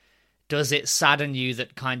fan, does it sadden you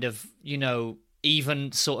that kind of,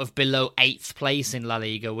 even sort of below 8th place in La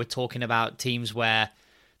Liga, we're talking about teams where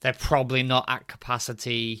they're probably not at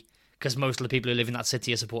capacity, because most of the people who live in that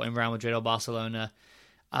city are supporting Real Madrid or Barcelona.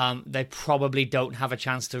 They probably don't have a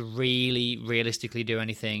chance to really realistically do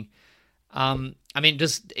anything.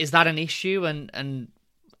 Is that an issue, and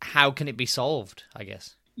how can it be solved, I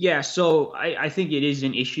guess? Yeah, so I think it is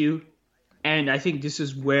an issue, and I think this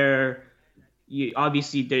is where you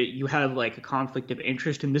have like a conflict of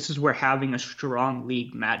interest, and this is where having a strong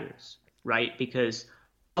league matters, right? Because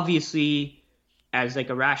obviously, as like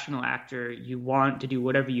a rational actor, you want to do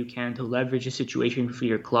whatever you can to leverage a situation for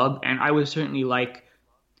your club. And I would certainly like,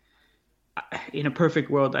 in a perfect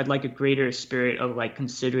world, I'd like a greater spirit of like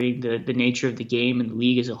considering the nature of the game and the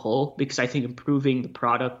league as a whole, because I think improving the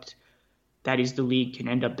product that is the league can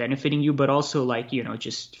end up benefiting you, but also like,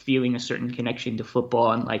 just feeling a certain connection to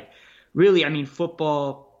football. And like, really,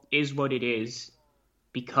 football is what it is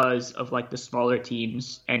because of like the smaller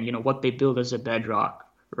teams and, what they build as a bedrock,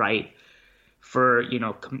 right? If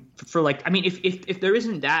there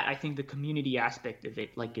isn't that, I think the community aspect of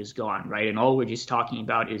it like is gone, right? And all we're just talking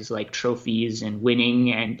about is like trophies and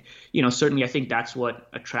winning. And, certainly I think that's what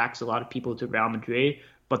attracts a lot of people to Real Madrid.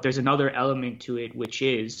 But there's another element to it, which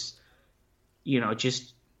is,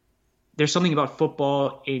 just there's something about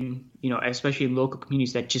football in, especially in local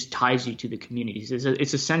communities that just ties you to the communities.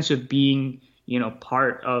 It's a sense of being,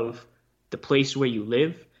 part of the place where you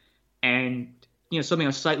live. And, something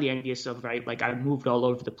I'm slightly envious of, right? Like I moved all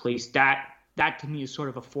over the place. That to me is sort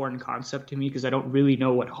of a foreign concept to me because I don't really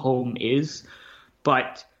know what home is.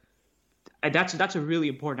 But that's a really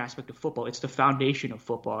important aspect of football. It's the foundation of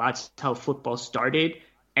football. That's how football started.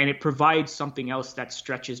 And it provides something else that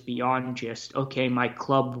stretches beyond just, okay, my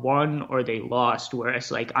club won or they lost.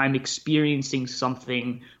 Whereas like I'm experiencing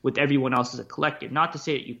something with everyone else as a collective. Not to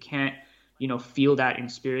say that you can't, feel that in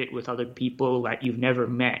spirit with other people that you've never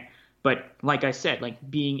met. But like I said, like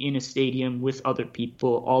being in a stadium with other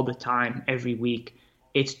people all the time, every week,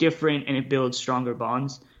 it's different and it builds stronger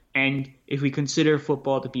bonds. And if we consider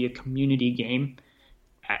football to be a community game,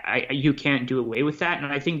 you can't do away with that.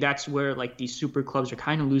 And I think that's where like these super clubs are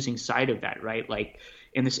kind of losing sight of that, right? Like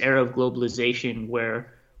in this era of globalization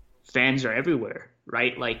where fans are everywhere,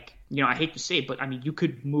 right? Like, I hate to say it, but you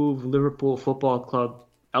could move Liverpool Football Club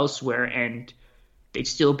elsewhere and they'd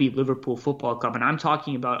still be Liverpool Football Club. And I'm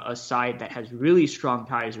talking about a side that has really strong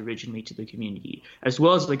ties originally to the community, as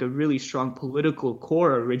well as like a really strong political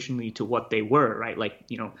core originally to what they were, right? Like,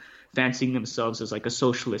 fancying themselves as like a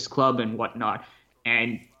socialist club and whatnot.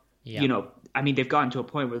 And, they've gotten to a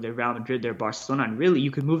point where they're Real Madrid, they're Barcelona, and really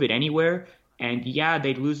you could move it anywhere. And yeah,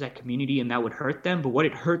 they'd lose that community and that would hurt them. But what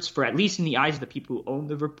it hurts for, at least in the eyes of the people who own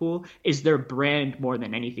Liverpool, is their brand more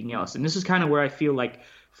than anything else. And this is kind of where I feel like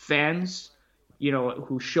fans,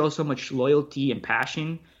 who show so much loyalty and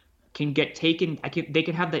passion can get taken. They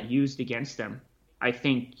can have that used against them. I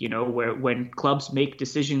think, where when clubs make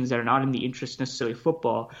decisions that are not in the interest necessarily of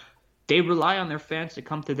football, they rely on their fans to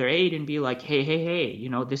come to their aid and be like, hey,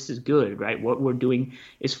 this is good, right? What we're doing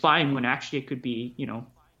is fine, when actually it could be,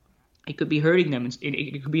 it could be hurting them.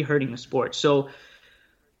 It could be hurting the sport. So,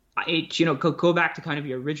 go back to kind of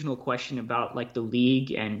your original question about like the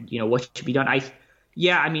league and, what should be done.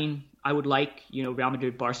 I would like, Real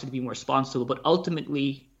Madrid, Barca to be more responsible, but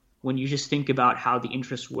ultimately, when you just think about how the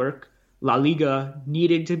interests work, La Liga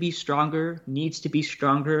needs to be stronger,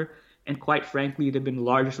 and quite frankly, they've been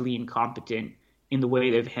largely incompetent in the way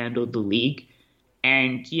they've handled the league.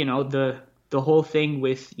 And, the whole thing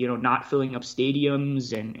with, not filling up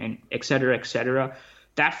stadiums and et cetera,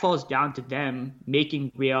 that falls down to them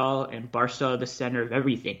making Real and Barca the center of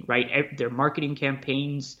everything, right? Their marketing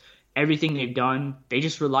campaigns, everything they've done, they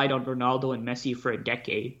just relied on Ronaldo and Messi for a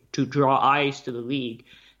decade to draw eyes to the league.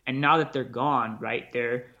 And now that they're gone, right,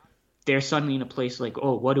 they're they're suddenly in a place like,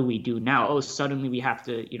 oh, what do we do now? Oh, suddenly we have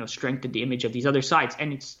to, strengthen the image of these other sides.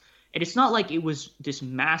 And it's not like it was this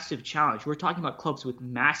massive challenge. We're talking about clubs with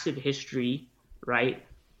massive history, right?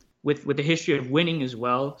 With the history of winning as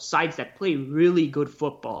well, sides that play really good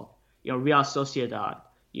football. Real Sociedad,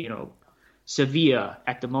 Sevilla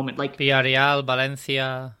at the moment, like Villarreal,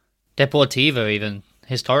 Valencia, Deportivo, even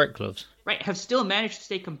historic clubs, right, have still managed to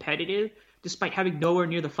stay competitive despite having nowhere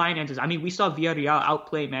near the finances. I mean, we saw Villarreal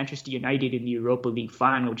outplay Manchester United in the Europa League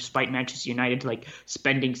final, despite Manchester United like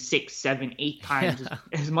spending 6, 7, 8 times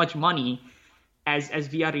as much money as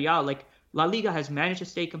Villarreal. Like La Liga has managed to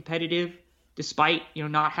stay competitive despite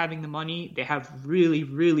not having the money. They have really,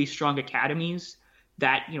 really strong academies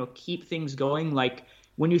that keep things going. Like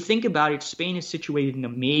when you think about it, Spain is situated in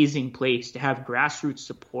an amazing place to have grassroots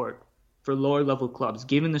support for lower level clubs,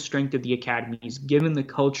 given the strength of the academies, given the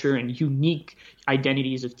culture and unique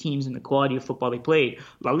identities of teams and the quality of football they played.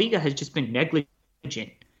 La Liga has just been negligent.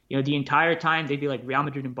 The entire time they'd be like, Real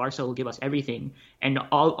Madrid and Barca will give us everything. And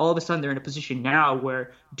all of a sudden they're in a position now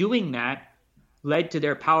where doing that led to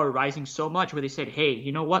their power rising so much where they said, hey,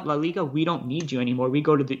 you know what, La Liga, we don't need you anymore. We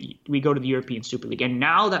go to the European Super League. And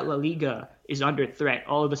now that La Liga is under threat,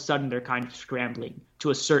 all of a sudden they're kind of scrambling to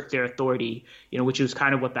assert their authority, which was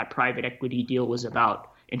kind of what that private equity deal was about,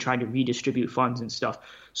 and trying to redistribute funds and stuff.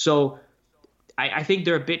 So I think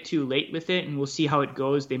they're a bit too late with it, and we'll see how it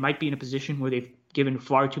goes. They might be in a position where they've given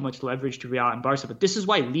far too much leverage to Real and Barca. But this is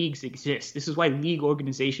why leagues exist. This is why league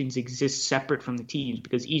organizations exist separate from the teams,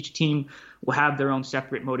 because each team will have their own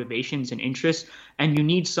separate motivations and interests. And you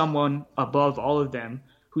need someone above all of them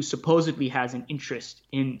who supposedly has an interest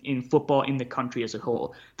in football in the country as a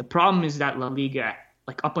whole. The problem is that La Liga,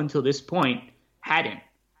 like up until this point, hadn't.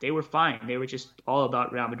 They were fine. They were just all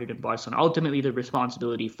about Real Madrid and Barcelona. Ultimately, the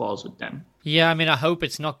responsibility falls with them. Yeah, I mean, I hope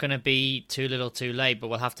it's not going to be too little too late, but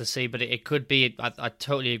we'll have to see. But it could be. I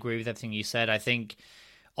totally agree with everything you said. I think,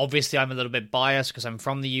 obviously, I'm a little bit biased because I'm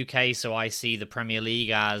from the UK, so I see the Premier League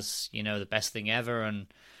as, the best thing ever and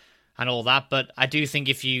all that. But I do think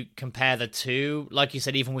if you compare the two, like you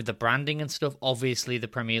said, even with the branding and stuff, obviously the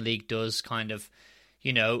Premier League does kind of,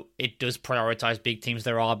 it does prioritize big teams.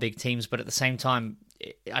 There are big teams, but at the same time,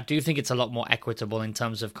 I do think it's a lot more equitable in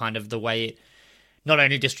terms of kind of the way it not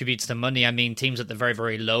only distributes the money. I mean, teams at the very,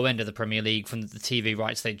 very low end of the Premier League, from the TV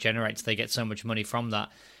rights they generate, they get so much money from that.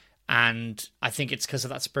 And I think it's because of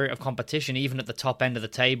that spirit of competition. Even at the top end of the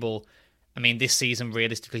table, I mean, this season,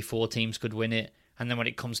 realistically, 4 teams could win it. And then when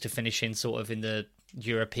it comes to finishing sort of in the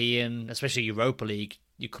European, especially Europa League,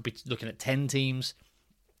 you could be looking at 10 teams.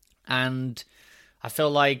 And I feel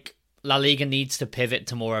like La Liga needs to pivot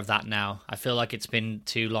to more of that now. I feel like it's been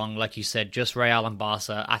too long, like you said, just Real and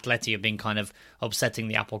Barca. Atleti have been kind of upsetting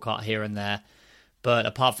the apple cart here and there. But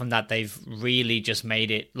apart from that, they've really just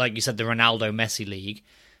made it, like you said, the Ronaldo-Messi league.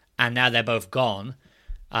 And now they're both gone.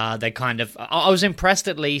 They kind of... I was impressed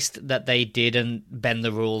at least that they didn't bend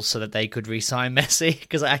the rules so that they could re-sign Messi,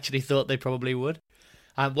 because I actually thought they probably would.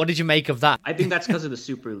 What did you make of that? I think that's because of the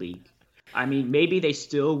Super League. I mean, maybe they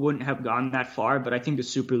still wouldn't have gone that far, but I think the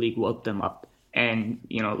Super League woke them up. And,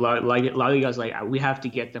 La Liga's like, we have to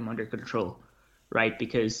get them under control, right?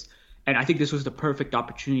 And I think this was the perfect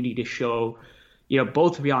opportunity to show,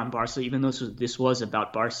 both Real and Barca, even though this was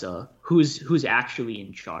about Barca, who's actually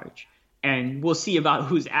in charge. And we'll see about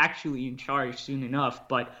who's actually in charge soon enough.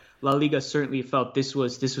 But La Liga certainly felt this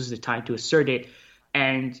was the time to assert it.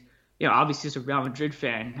 And obviously as a Real Madrid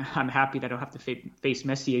fan, I'm happy that I don't have to face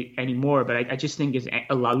Messi anymore. But I just think as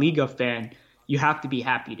a La Liga fan, you have to be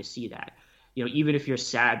happy to see that. Even if you're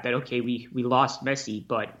sad that, okay, we lost Messi.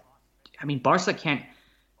 But, I mean, Barca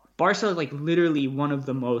like literally one of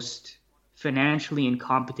the most financially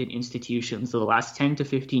incompetent institutions of the last 10 to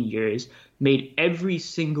 15 years, made every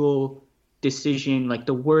single decision like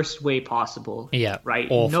the worst way possible. Yeah, right.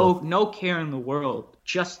 Awful. No care in the world.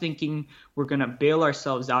 Just thinking we're gonna bail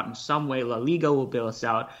ourselves out in some way. La Liga will bail us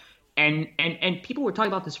out. And people were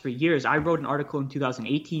talking about this for years. I wrote an article in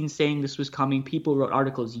 2018 saying this was coming. People wrote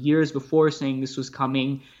articles years before saying this was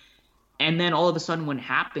coming. And then all of a sudden when it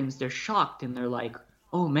happens, they're shocked and they're like,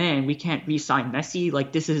 oh man, we can't re-sign Messi.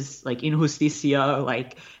 Like, this is like injusticia.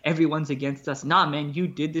 Like, everyone's against us. Nah, man, you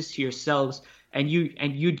did this to yourselves. And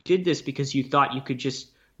you did this because you thought you could just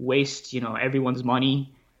waste, everyone's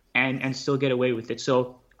money and still get away with it.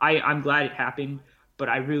 So I'm glad it happened, but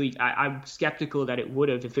I'm skeptical that it would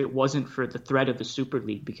have if it wasn't for the threat of the Super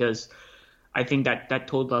League, because I think that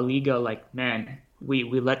told La Liga, like, man, we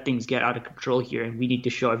let things get out of control here and we need to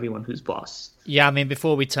show everyone who's boss. Yeah, I mean,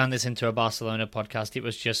 before we turn this into a Barcelona podcast, it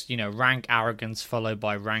was just, rank arrogance followed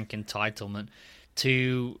by rank entitlement.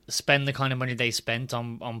 to spend the kind of money they spent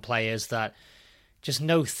on players that just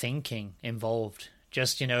no thinking involved.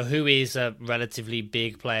 Just, who is a relatively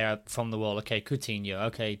big player from the world? Okay, Coutinho.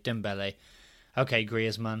 Okay, Dembele. Okay,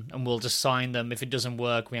 Griezmann. And we'll just sign them. If it doesn't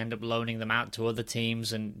work, we end up loaning them out to other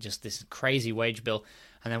teams and just this crazy wage bill.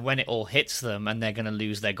 And then when it all hits them and they're going to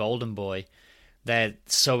lose their golden boy, they're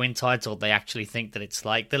so entitled they actually think that it's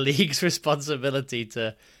like the league's responsibility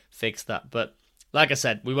to fix that. But like I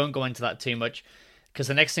said, we won't go into that too much because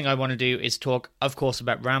the next thing I want to do is talk, of course,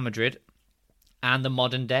 about Real Madrid and the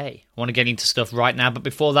modern day. I want to get into stuff right now, but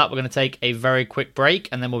before that, we're going to take a very quick break,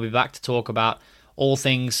 and then we'll be back to talk about all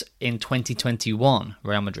things in 2021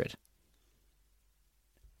 Real Madrid.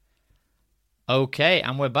 Okay,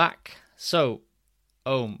 and we're back. So,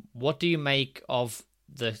 what do you make of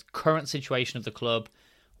the current situation of the club,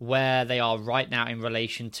 where they are right now in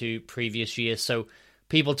relation to previous years? So,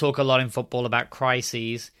 people talk a lot in football about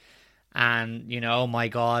crises, and, oh my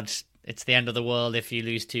God, it's the end of the world if you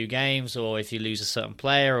lose 2 games, or if you lose a certain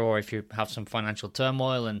player, or if you have some financial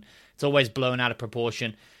turmoil, and it's always blown out of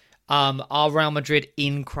proportion. Are Real Madrid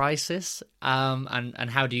in crisis? And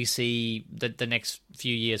how do you see the next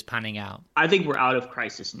few years panning out? I think we're out of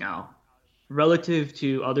crisis now. Relative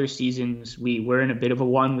to other seasons, we were in a bit of a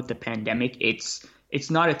one with the pandemic. It's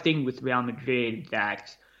not a thing with Real Madrid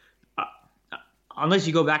that unless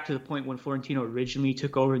you go back to the point when Florentino originally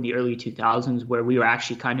took over in the early 2000s, where we were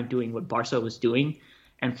actually kind of doing what Barca was doing,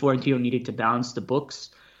 and Florentino needed to balance the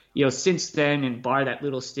books. Since then, and bar that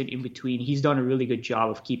little stint in between, he's done a really good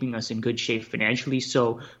job of keeping us in good shape financially.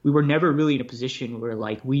 So we were never really in a position where,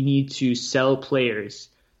 we need to sell players,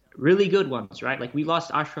 really good ones, right? Like, we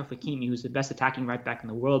lost Achraf Hakimi, who's the best attacking right back in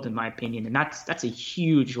the world, in my opinion, and that's a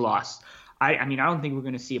huge loss. I don't think we're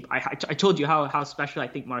going to see it. I told you how special I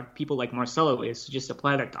think people like Marcelo is. So just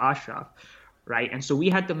apply that to Achraf, right? And so we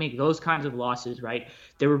had to make those kinds of losses, right?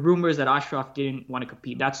 There were rumors that Achraf didn't want to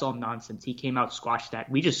compete. That's all nonsense. He came out, squashed that.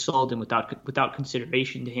 We just sold him without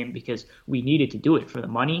consideration to him because we needed to do it for the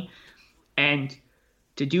money. And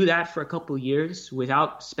to do that for a couple of years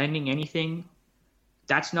without spending anything,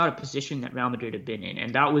 that's not a position that Real Madrid have been in.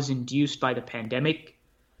 And that was induced by the pandemic.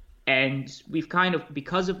 And we've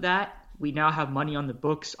because of that, we now have money on the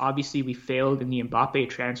books. Obviously, we failed in the Mbappe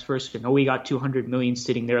transfer, so I know we got 200 million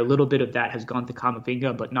sitting there. A little bit of that has gone to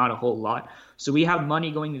Camavinga, but not a whole lot. So we have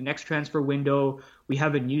money going to the next transfer window. We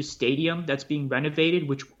have a new stadium that's being renovated,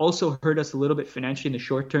 which also hurt us a little bit financially in the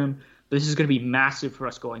short term. But this is going to be massive for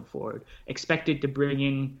us going forward. Expected to bring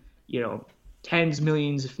in, tens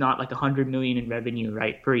millions, if not 100 million in revenue,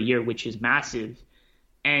 right, per year, which is massive.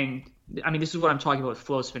 And this is what I'm talking about with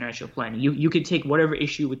Flo's financial planning. You could take whatever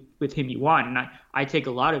issue with him you want, and I take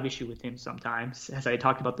a lot of issue with him sometimes, as I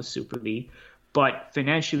talked about the Super League. But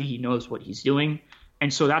financially, he knows what he's doing.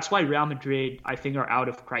 And so that's why Real Madrid, I think, are out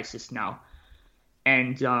of crisis now.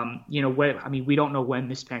 And, we don't know when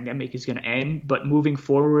this pandemic is going to end, but moving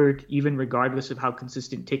forward, even regardless of how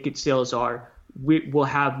consistent ticket sales are, we'll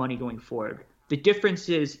have money going forward. The difference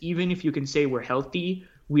is, even if you can say we're healthy,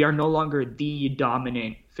 we are no longer the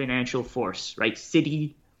dominant financial force, right?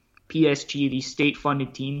 City, PSG, these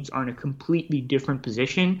state-funded teams are in a completely different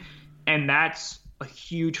position, and that's a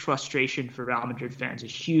huge frustration for Real Madrid fans, a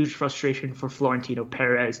huge frustration for Florentino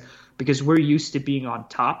Perez, because we're used to being on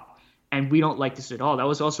top, and we don't like this at all. That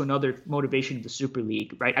was also another motivation of the Super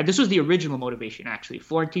League, right? And this was the original motivation, actually.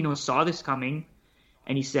 Florentino saw this coming,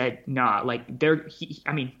 and he said, nah,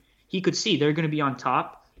 he could see they're going to be on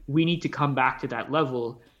top. We need to come back to that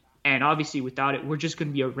level. And obviously without it, we're just going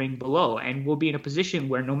to be a ring below. And we'll be in a position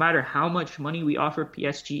where no matter how much money we offer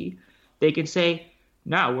PSG, they can say,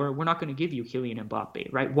 no, we're not going to give you Kylian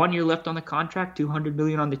Mbappe, right? 1 year left on the contract, 200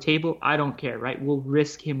 million on the table. I don't care, right? We'll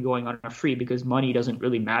risk him going on a free because money doesn't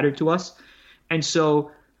really matter to us. And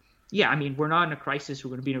so, we're not in a crisis. We're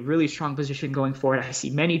going to be in a really strong position going forward. I see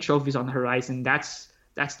many trophies on the horizon. That's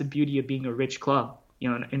the beauty of being a rich club,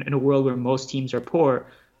 in a world where most teams are poor.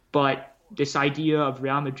 But this idea of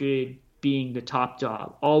Real Madrid being the top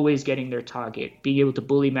dog, always getting their target, being able to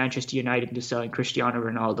bully Manchester United into selling Cristiano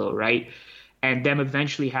Ronaldo, right? And them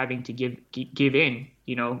eventually having to give in,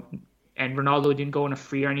 and Ronaldo didn't go on a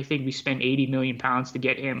free or anything. We spent 80 million pounds to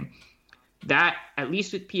get him. That, at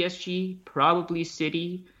least with PSG, probably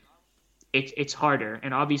City, it's harder.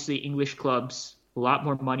 And obviously English clubs, a lot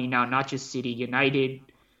more money now, not just City. United,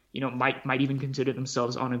 might even consider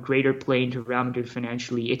themselves on a greater plane to Real Madrid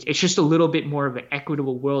financially. It's just a little bit more of an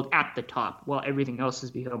equitable world at the top, while everything else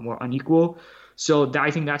has become more unequal. So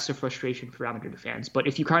I think that's the frustration for Real Madrid fans. But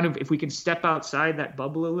if we can step outside that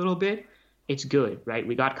bubble a little bit, it's good, right?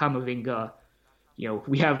 We got Camavinga.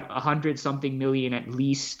 We have 100-something million at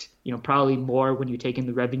least, probably more when you take in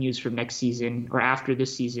the revenues from next season or after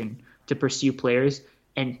this season to pursue players.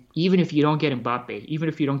 And even if you don't get Mbappe, even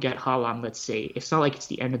if you don't get Haaland, let's say, it's not like it's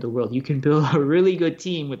the end of the world. You can build a really good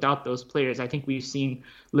team without those players. I think we've seen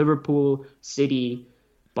Liverpool, City,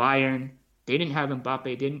 Bayern. They didn't have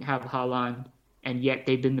Mbappe, didn't have Haaland, and yet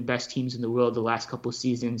they've been the best teams in the world the last couple of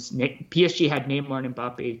seasons. PSG had Neymar and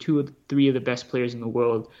Mbappe, three of the best players in the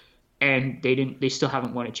world, and they still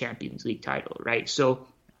haven't won a Champions League title, right? So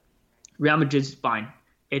Real Madrid's fine.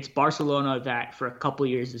 It's Barcelona that for a couple of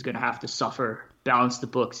years is going to have to suffer, balance the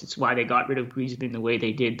books. It's why they got rid of Griezmann the way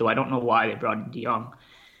they did, though I don't know why they brought in De Jong.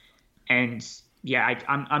 And yeah,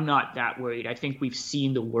 I'm not that worried. I think we've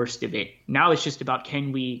seen the worst of it. Now it's just about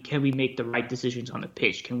can we make the right decisions on the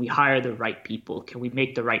pitch? Can we hire the right people? Can we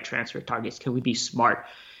make the right transfer targets? Can we be smart?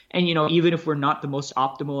 And even if we're not the most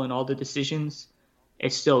optimal in all the decisions,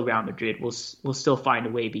 it's still Real Madrid. We'll still find a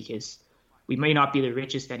way because we may not be the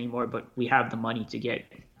richest anymore, but we have the money to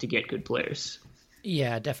get good players.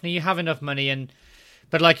 Yeah, definitely. You have enough money,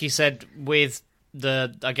 but like you said, with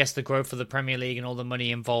the growth of the Premier League and all the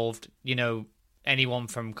money involved, anyone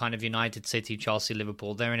from kind of United, City, Chelsea,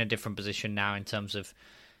 Liverpool, they're in a different position now in terms of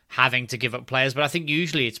having to give up players. But I think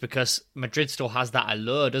usually it's because Madrid still has that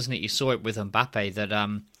allure, doesn't it? You saw it with Mbappe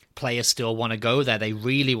that players still want to go there. They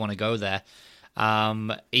really want to go there,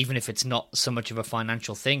 even if it's not so much of a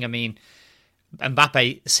financial thing. I mean,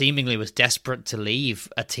 Mbappe seemingly was desperate to leave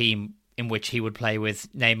a team in which he would play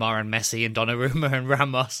with Neymar and Messi and Donnarumma and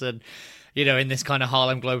Ramos and, in this kind of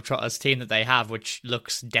Harlem Globetrotters team that they have, which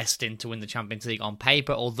looks destined to win the Champions League on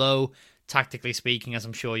paper, although tactically speaking, as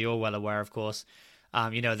I'm sure you're well aware, of course,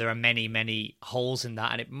 there are many, many holes in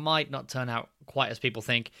that, and it might not turn out quite as people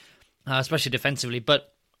think, especially defensively,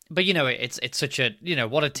 but it's such a,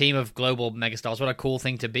 what a team of global megastars, what a cool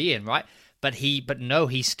thing to be in, right? But he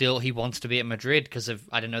wants to be at Madrid because of,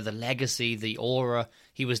 I don't know, the legacy, the aura.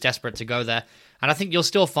 He was desperate to go there. And I think you'll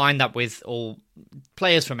still find that with all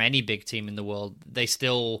players from any big team in the world. They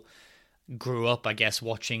still grew up, I guess,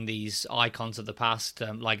 watching these icons of the past,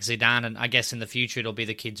 like Zidane. And I guess in the future, it'll be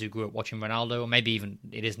the kids who grew up watching Ronaldo, or maybe even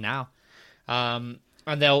it is now. And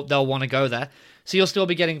they'll want to go there. So you'll still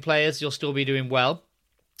be getting players. You'll still be doing well.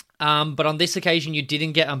 But on this occasion, you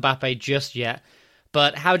didn't get Mbappe just yet.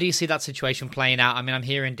 But how do you see that situation playing out? I mean, I'm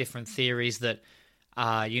hearing different theories that,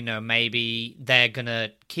 maybe they're going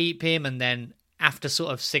to keep him, and then after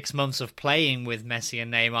sort of 6 months of playing with Messi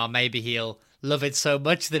and Neymar, maybe he'll love it so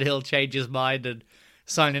much that he'll change his mind and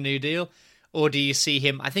sign a new deal. Or do you see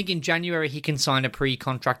him? I think in January he can sign a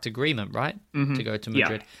pre-contract agreement, right, to go to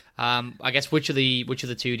Madrid. Yeah. I guess which of the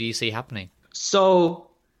two do you see happening? So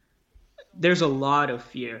there's a lot of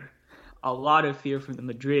fear from the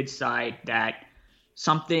Madrid side that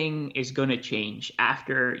something is going to change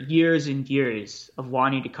after years and years of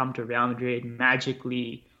wanting to come to Real Madrid.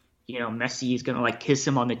 Magically, Messi is going to kiss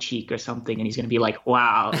him on the cheek or something, and he's going to be like,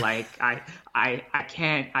 wow, I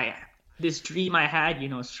can't, this dream I had,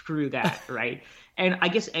 screw that, right? And I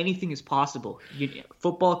guess anything is possible.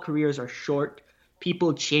 Football careers are short.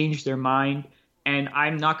 People change their mind, and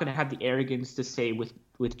I'm not going to have the arrogance to say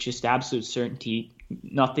with just absolute certainty,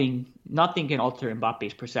 nothing can alter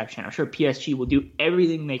Mbappe's perception. I'm sure PSG will do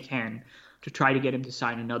everything they can to try to get him to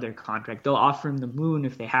sign another contract. They'll offer him the moon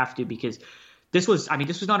if they have to, because this was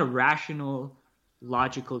not a rational,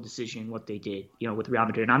 logical decision what they did, with Real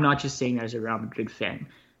Madrid. And I'm not just saying that as a Real Madrid fan.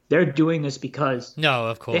 They're doing this because no,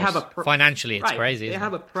 of course, they have financially it's crazy. They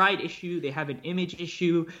have a pride issue. They have an image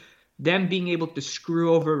issue. Them being able to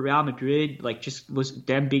screw over Real Madrid, just was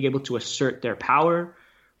them being able to assert their power,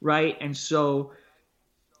 right? And so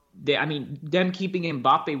them keeping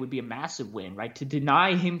Mbappe would be a massive win, right? To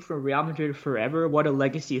deny him from Real Madrid forever, what a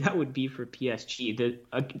legacy that would be for PSG.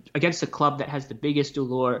 Against a club that has the biggest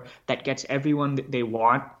allure, that gets everyone that they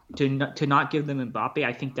want, to not give them Mbappe,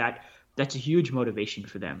 I think that's a huge motivation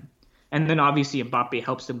for them. And then obviously Mbappe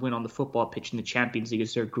helps them win on the football pitch in the Champions League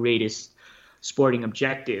as their greatest sporting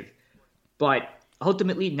objective. But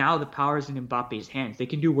ultimately now the power is in Mbappe's hands. They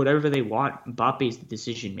can do whatever they want. Mbappe is the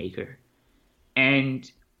decision maker.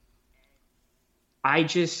 And I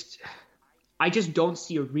just don't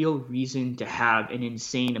see a real reason to have an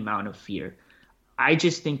insane amount of fear. I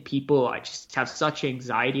just think people just have such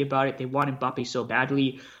anxiety about it. They want Mbappe so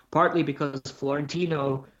badly, partly because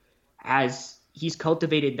Florentino he's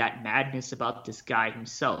cultivated that madness about this guy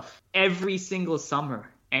himself. Every single summer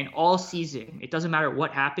and all season, it doesn't matter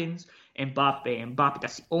what happens, Mbappe,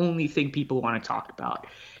 that's the only thing people want to talk about.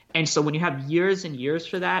 And so when you have years and years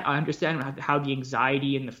for that, I understand how the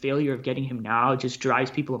anxiety and the failure of getting him now just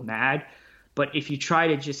drives people mad. But if you try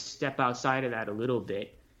to just step outside of that a little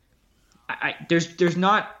bit, there's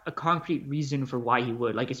not a concrete reason for why he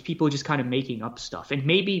would. Like, it's people just kind of making up stuff. And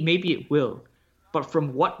maybe it will. But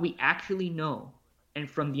from what we actually know, and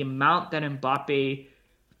from the amount that Mbappe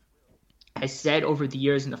has said over the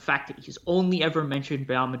years, and the fact that he's only ever mentioned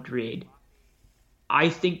Real Madrid, I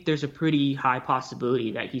think there's a pretty high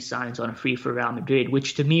possibility that he signs on a free for Real Madrid,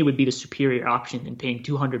 which to me would be the superior option than paying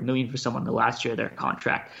 200 million for someone the last year of their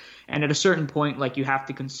contract. And at a certain point, like, you have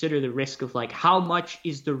to consider the risk of, like, how much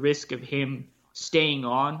is the risk of him staying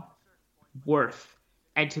on worth?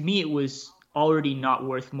 And to me, it was already not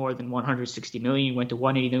worth more than 160 million. You went to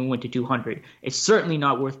 180, then went to 200. It's certainly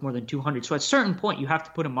not worth more than 200. So at a certain point, you have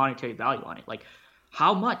to put a monetary value on it. Like,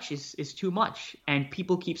 how much is too much? And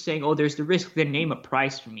people keep saying, oh, there's the risk. Then name a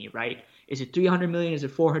price for me, right? Is it 300 million? Is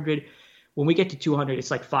it 400? When we get to 200,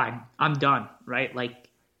 it's like, fine, I'm done, right? Like,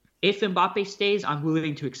 if Mbappe stays, I'm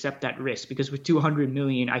willing to accept that risk, because with 200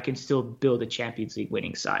 million, I can still build a Champions League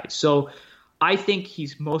winning side. So I think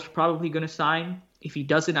he's most probably going to sign. If he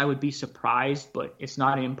doesn't, I would be surprised, but it's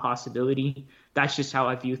not an impossibility. That's just how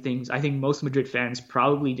I view things. I think most Madrid fans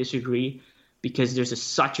probably disagree, because there's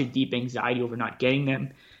such a deep anxiety over not getting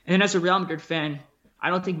them. And then as a Real Madrid fan,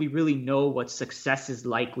 I don't think we really know what success is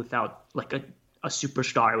like without like a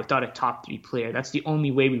superstar, without a top 3 player. That's the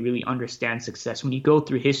only way we really understand success. When you go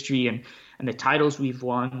through history and the titles we've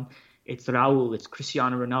won, it's Raul, it's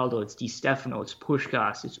Cristiano Ronaldo, it's Di Stefano, it's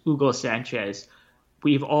Puskás, it's Hugo Sanchez.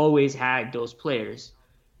 We've always had those players,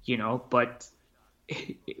 you know, but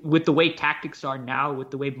with the way tactics are now, with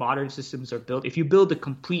the way modern systems are built, if you build a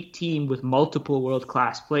complete team with multiple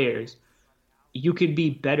world-class players, you could be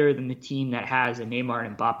better than the team that has a Neymar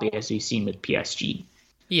and Mbappe, as we've seen with PSG.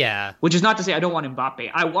 Yeah. Which is not to say I don't want Mbappe.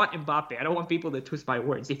 I want Mbappe. I don't want people to twist my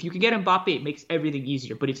words. If you can get Mbappe, it makes everything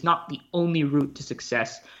easier, but it's not the only route to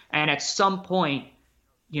success. And at some point,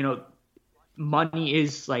 you know, money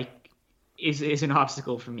is an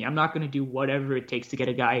obstacle for me. I'm not going to do whatever it takes to get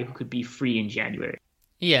a guy who could be free in January.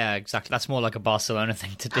 Yeah, exactly. That's more like a Barcelona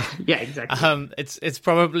thing to do. Yeah, exactly. It's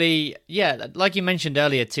probably, yeah, like you mentioned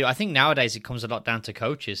earlier too, I think nowadays it comes a lot down to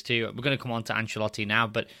coaches too. We're going to come on to Ancelotti now,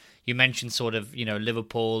 but you mentioned sort of, you know,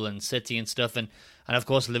 Liverpool and City and stuff. And of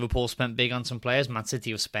course, Liverpool spent big on some players. Man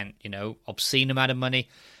City have spent, you know, obscene amount of money,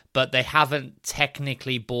 but they haven't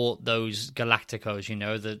technically bought those Galacticos, you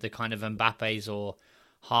know, the kind of Mbappes or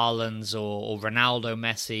Haalands or Ronaldo,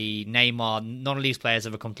 Messi, Neymar. None of these players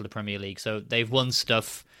ever come to the Premier League. So they've won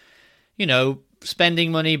stuff, you know,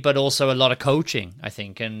 spending money, but also a lot of coaching, I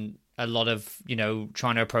think, and a lot of, you know,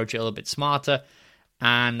 trying to approach it a little bit smarter.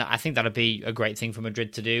 And I think that'd be a great thing for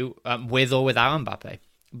Madrid to do, with or without Mbappe.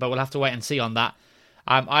 But we'll have to wait and see on that.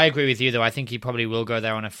 I agree with you, though. I think he probably will go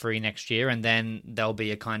there on a free next year, and then there'll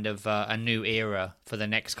be a kind of a new era for the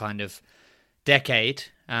next kind of decade.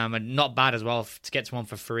 And not bad as well to get someone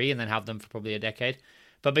for free and then have them for probably a decade.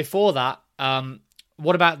 But before that,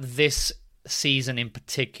 what about this season in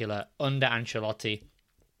particular under Ancelotti?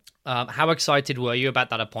 How excited were you about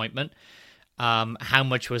that appointment? How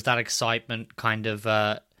much was that excitement kind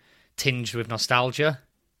of tinged with nostalgia?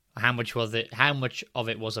 How much of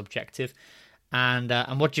it was objective? And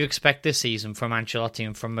what do you expect this season from Ancelotti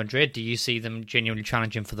and from Madrid? Do you see them genuinely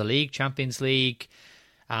challenging for the league, Champions League?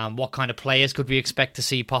 What kind of players could we expect to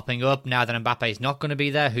see popping up now that Mbappe is not going to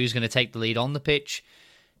be there? Who's going to take the lead on the pitch?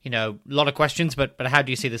 You know, a lot of questions, but how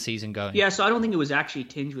do you see the season going? Yeah, so I don't think it was actually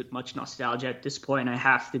tinged with much nostalgia at this point. I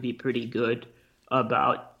have to be pretty good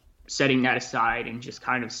about setting that aside and just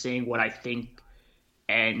kind of saying what I think.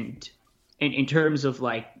 And in terms of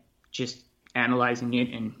like just analyzing it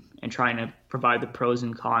and trying to provide the pros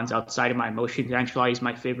and cons outside of my emotions, Ancelotti is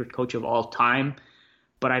my favorite coach of all time,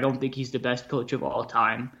 but I don't think he's the best coach of all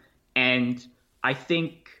time. And I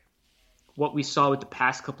think what we saw with the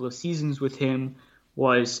past couple of seasons with him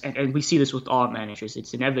was, and we see this with all managers,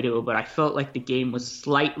 it's inevitable, but I felt like the game was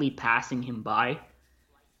slightly passing him by,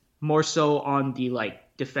 more so on the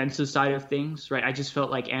like defensive side of things, right? I just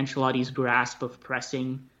felt like Ancelotti's grasp of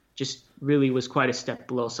pressing just really was quite a step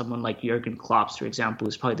below someone like Jurgen Klopp, for example,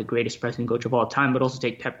 who's probably the greatest pressing coach of all time, but also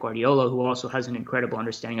take Pep Guardiola, who also has an incredible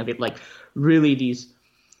understanding of it. Like, really,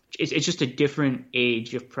 it's just a different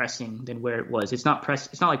age of pressing than where it was. It's not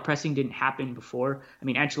like pressing didn't happen before. I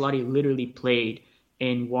mean, Ancelotti literally played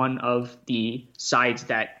in one of the sides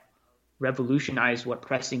that revolutionized what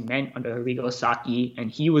pressing meant under Arrigo Sacchi,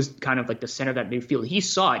 and he was kind of like the center of that midfield. He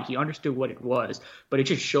saw it, he understood what it was, but it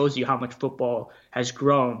just shows you how much football has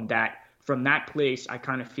grown, that from that place, I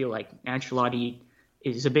kind of feel like Ancelotti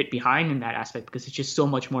is a bit behind in that aspect, because it's just so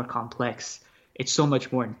much more complex. It's so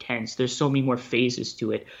much more intense. There's so many more phases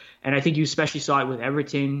to it. And I think you especially saw it with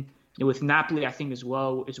Everton with Napoli, I think as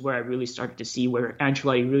well is where I really started to see where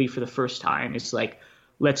Ancelotti really for the first time is like,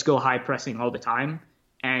 let's go high pressing all the time.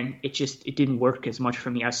 And it didn't work as much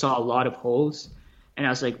for me. I saw a lot of holes, and I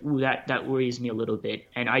was like, ooh, that worries me a little bit.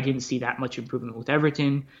 And I didn't see that much improvement with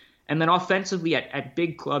Everton. And then offensively at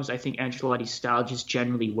big clubs, I think Ancelotti's style just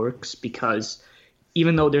generally works because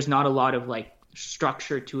even though there's not a lot of like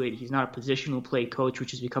structure to it, he's not a positional play coach,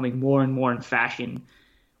 which is becoming more and more in fashion.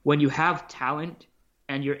 When you have talent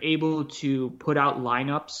and you're able to put out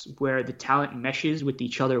lineups where the talent meshes with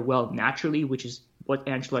each other well naturally, which is what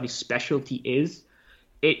Ancelotti's specialty is,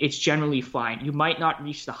 it's generally fine. You might not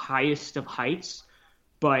reach the highest of heights,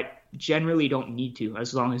 but generally don't need to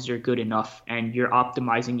as long as you're good enough and you're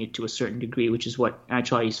optimizing it to a certain degree, which is what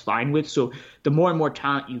Ancelotti is fine with. So the more and more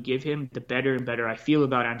talent you give him, the better and better I feel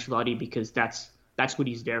about Ancelotti because that's what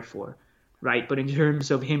he's there for, right? But in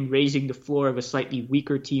terms of him raising the floor of a slightly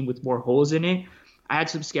weaker team with more holes in it, I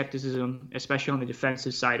had some skepticism, especially on the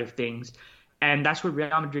defensive side of things. And that's where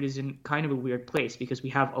Real Madrid is in kind of a weird place because we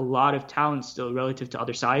have a lot of talent still relative to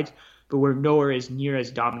other sides, but we're nowhere as near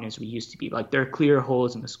as dominant as we used to be. Like there are clear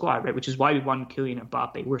holes in the squad, right? Which is why we won Kylian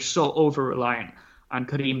Mbappe. We're so over-reliant on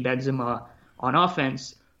Karim Benzema on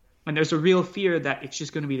offense. And there's a real fear that it's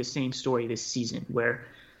just going to be the same story this season where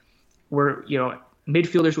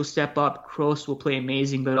midfielders will step up, Kroos will play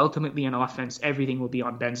amazing, but ultimately on offense, everything will be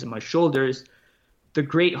on Benzema's shoulders. The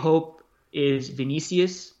great hope is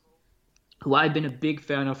Vinicius, who I've been a big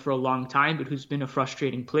fan of for a long time, but who's been a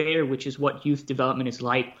frustrating player, which is what youth development is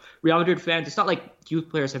like. Real Madrid fans, it's not like youth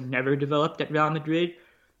players have never developed at Real Madrid,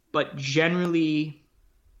 but generally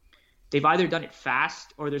they've either done it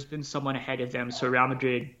fast or there's been someone ahead of them. So Real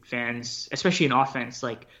Madrid fans, especially in offense,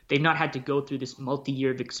 like they've not had to go through this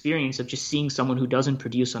multi-year of experience of just seeing someone who doesn't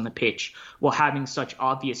produce on the pitch while having such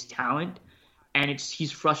obvious talent. And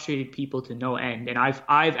he's frustrated people to no end. And I've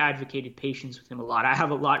advocated patience with him a lot. I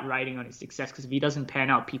have a lot riding on his success because if he doesn't pan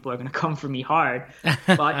out, people are going to come for me hard.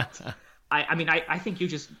 But I think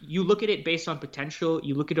you look at it based on potential.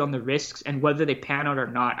 You look at it on the risks and whether they pan out or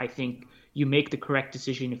not. I think you make the correct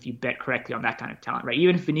decision if you bet correctly on that kind of talent, right?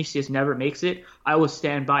 Even if Vinicius never makes it, I will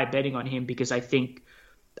stand by betting on him because I think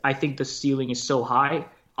the ceiling is so high.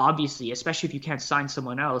 Obviously, especially if you can't sign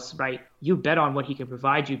someone else, right? You bet on what he can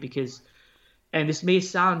provide you because. And this may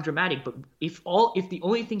sound dramatic, but if the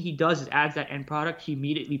only thing he does is adds that end product, he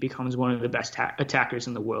immediately becomes one of the best attackers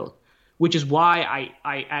in the world, which is why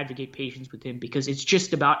I advocate patience with him because it's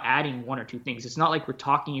just about adding one or two things. It's not like we're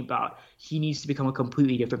talking about he needs to become a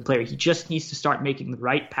completely different player. He just needs to start making the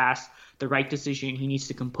right pass, the right decision. He needs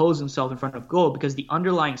to compose himself in front of goal because the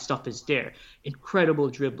underlying stuff is there.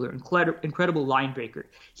 Incredible dribbler, incredible line breaker.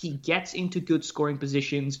 He gets into good scoring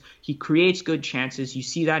positions. He creates good chances. You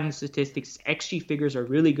see that in the statistics. XG figures are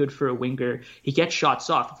really good for a winger. He gets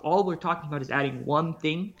shots off. If all we're talking about is adding one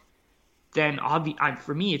thing, then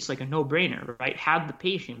for me, it's like a no-brainer, right? Have the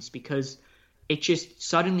patience because it just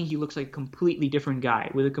suddenly he looks like a completely different guy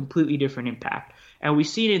with a completely different impact. And we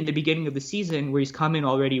see it in the beginning of the season where he's come in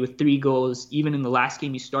already with 3 goals. Even in the last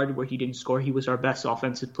game he started where he didn't score, he was our best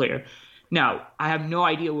offensive player. Now, I have no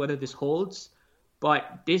idea whether this holds,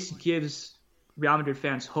 but this gives Real Madrid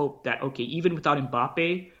fans hope that, okay, even without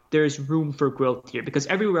Mbappe, there's room for growth here because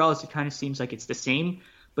everywhere else it kind of seems like it's the same.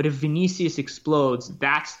 But if Vinicius explodes,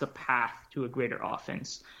 that's the path to a greater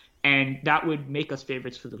offense. And that would make us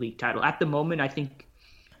favorites for the league title. At the moment, I think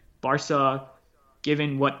Barca,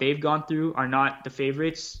 given what they've gone through, are not the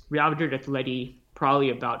favorites. Real Madrid, Atleti,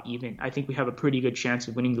 probably about even. I think we have a pretty good chance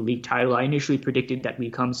of winning the league title. I initially predicted that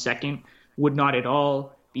we come second. Would not at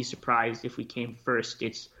all be surprised if we came first.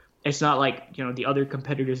 It's not like, the other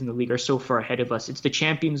competitors in the league are so far ahead of us. It's the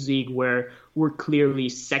Champions League where we're clearly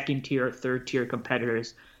second tier or third tier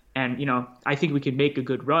competitors. And, I think we can make a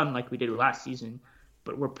good run like we did last season,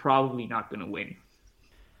 but we're probably not going to win.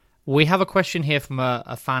 We have a question here from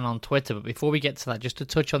a fan on Twitter, but before we get to that, just to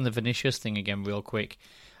touch on the Vinicius thing again real quick.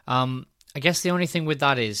 I guess the only thing with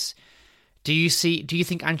that is, do you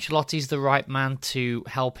think Ancelotti's the right man to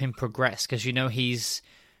help him progress? Because, he's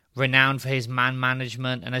renowned for his man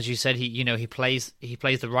management, and as you said, he plays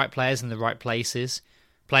the right players in the right places.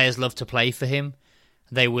 Players love to play for him.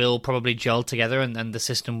 They will probably gel together, and the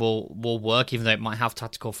system will work, even though it might have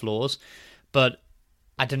tactical flaws. But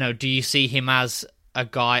I don't know. Do you see him as a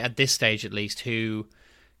guy at this stage, at least, who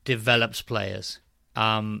develops players,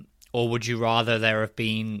 or would you rather there have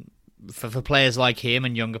been for players like him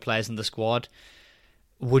and younger players in the squad?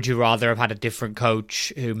 Would you rather have had a different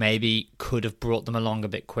coach who maybe could have brought them along a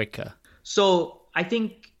bit quicker? So I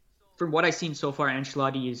think from what I've seen so far,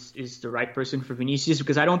 Ancelotti is the right person for Vinicius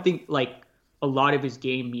because I don't think a lot of his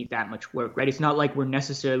game need that much work, right? It's not like we're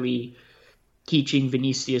necessarily teaching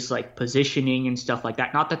Vinicius like positioning and stuff like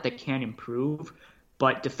that. Not that they can improve,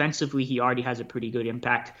 but defensively he already has a pretty good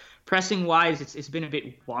impact. Pressing wise, it's been a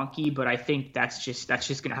bit wonky, but I think that's just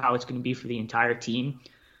how it's gonna be for the entire team.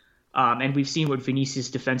 And we've seen what Vinicius'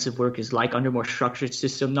 defensive work is like under more structured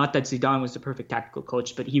system. Not that Zidane was the perfect tactical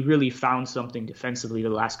coach, but he really found something defensively the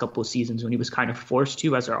last couple of seasons when he was kind of forced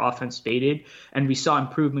to as our offense faded. And we saw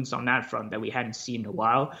improvements on that front that we hadn't seen in a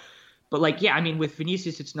while. But with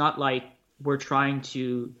Vinicius, it's not like we're trying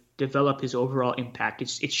to develop his overall impact.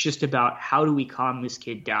 It's just about how do we calm this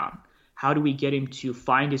kid down? How do we get him to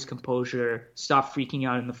find his composure, stop freaking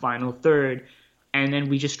out in the final third, and then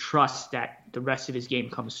we just trust that the rest of his game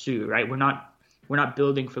comes through, right? We're not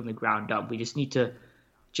building from the ground up. We just need to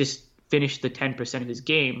just finish the 10% of his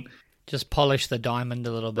game. Just polish the diamond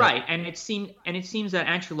a little bit. Right. And it seems that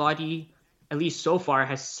Ancelotti, at least so far,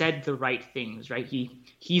 has said the right things, right?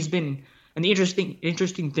 He's been, and the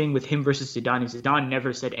interesting thing with him versus Zidane is Zidane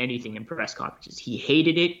never said anything in press conferences. He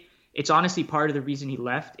hated it. It's honestly part of the reason he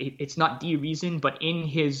left. It's not the reason, but in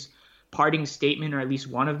his parting statement, or at least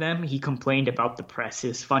one of them, he complained about the press.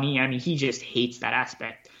 It's funny. I mean, he just hates that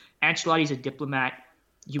aspect. Ancelotti's a diplomat.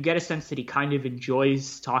 You get a sense that he kind of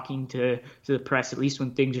enjoys talking to the press, at least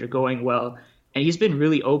when things are going well. And he's been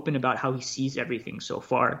really open about how he sees everything so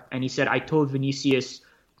far. And he said, I told Vinicius,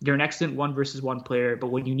 you're an excellent 1-versus-1 player, but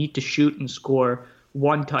when you need to shoot and score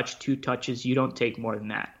 1 touch, 2 touches, you don't take more than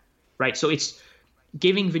that, right? So it's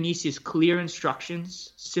giving Vinicius clear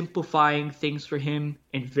instructions, simplifying things for him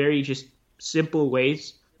in very just simple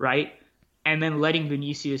ways, right? And then letting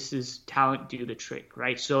Vinicius's talent do the trick,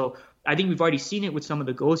 right? So I think we've already seen it with some of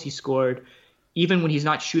the goals he scored. Even when he's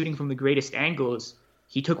not shooting from the greatest angles,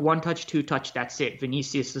 he took 1 touch, 2 touch, that's it.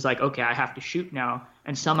 Vinicius is like, okay, I have to shoot now.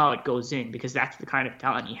 And somehow it goes in because that's the kind of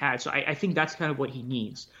talent he had. So I think that's kind of what he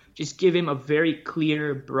needs. Just give him a very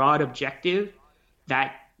clear, broad objective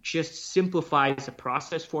that just simplifies the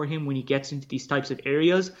process for him when he gets into these types of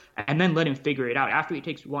areas, and then let him figure it out. After he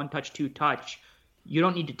takes 1 touch, 2 touch, you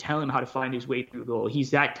don't need to tell him how to find his way through goal. He's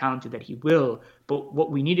that talented that he will. But what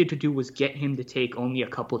we needed to do was get him to take only a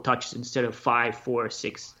couple touches instead of 5, 4,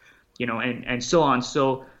 6, and so on.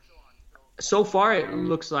 So far it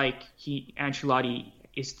looks like Ancelotti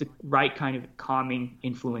is the right kind of calming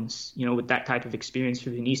influence, with that type of experience for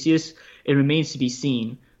Vinicius. It remains to be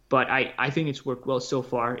seen. But I think it's worked well so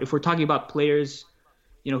far. If we're talking about players,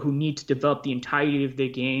 who need to develop the entirety of their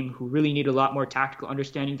game, who really need a lot more tactical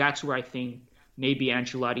understanding, that's where I think maybe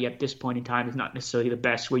Ancelotti at this point in time is not necessarily the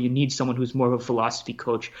best, where you need someone who's more of a philosophy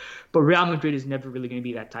coach. But Real Madrid is never really going to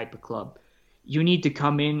be that type of club. You need to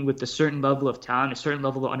come in with a certain level of talent, a certain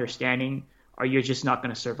level of understanding, or you're just not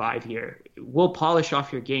going to survive here. We'll polish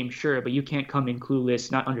off your game, sure, but you can't come in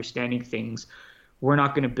clueless, not understanding things. We're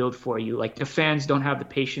not going to build for you. Like, the fans don't have the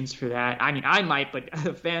patience for that. I mean, I might, but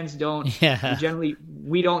the fans don't. Yeah. Generally,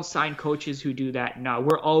 we don't sign coaches who do that now.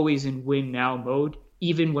 We're always in win now mode,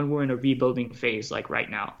 even when we're in a rebuilding phase like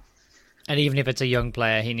right now. And even if it's a young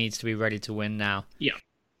player, he needs to be ready to win now. Yeah.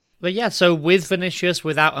 But yeah, so with Vinicius,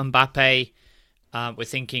 without Mbappe, we're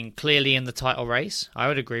thinking clearly in the title race. I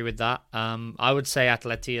would agree with that. I would say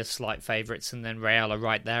Atleti are slight favourites, and then Real are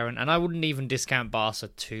right there. And I wouldn't even discount Barca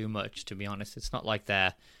too much, to be honest. It's not like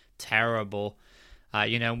they're terrible.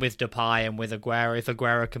 With Depay and with Aguero, if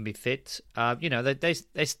Aguero can be fit,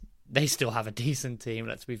 they still have a decent team,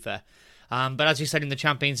 let's be fair. But as you said, in the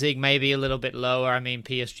Champions League, maybe a little bit lower. I mean,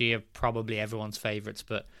 PSG are probably everyone's favourites,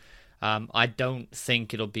 but I don't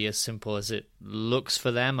think it'll be as simple as it looks for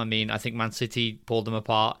them. I mean, I think Man City pulled them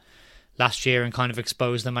apart last year and kind of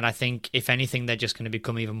exposed them, and I think, if anything, they're just going to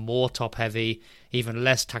become even more top-heavy, even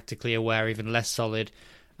less tactically aware, even less solid,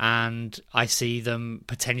 and I see them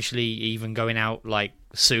potentially even going out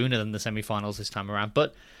sooner than the semi-finals this time around.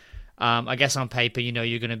 But I guess on paper,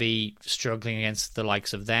 you're going to be struggling against the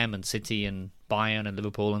likes of them and City and Bayern and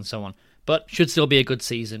Liverpool and so on, but should still be a good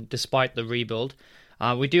season despite the rebuild.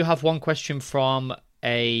 We do have one question from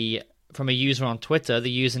a user on Twitter,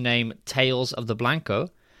 the username Tales of the Blanco.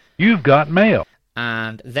 You've got mail.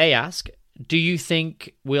 And they ask, do you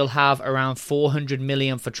think we'll have around 400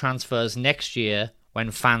 million for transfers next year when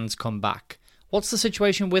fans come back? What's the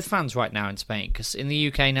situation with fans right now in Spain? Because in the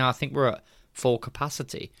UK now, I think we're at full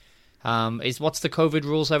capacity. What's the COVID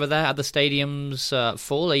rules over there? Are the stadiums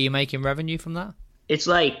full? Are you making revenue from that? It's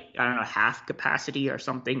half capacity or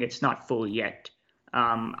something. It's not full yet.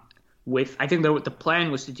 I think the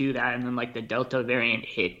plan was to do that, and then the Delta variant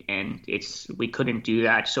hit, and we couldn't do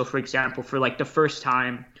that. So, for example, for the first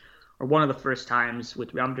time, or one of the first times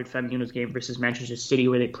with Real Madrid Femeninos game versus Manchester City,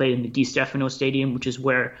 where they played in the Di Stefano Stadium, which is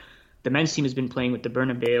where the men's team has been playing with the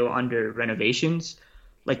Bernabeu under renovations.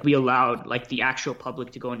 Like we allowed like the actual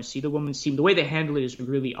public to go in to see the women's team. The way they handle it is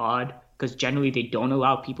really odd because generally they don't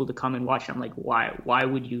allow people to come and watch. I'm like, why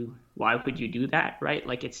would you do that, right?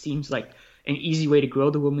 Like it seems like an easy way to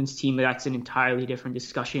grow the women's team. That's an entirely different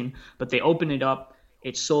discussion. But they open it up.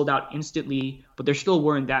 It sold out instantly, but there still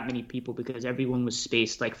weren't that many people because everyone was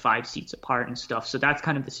spaced like 5 seats apart and stuff. So that's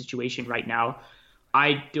kind of the situation right now.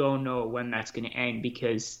 I don't know when that's going to end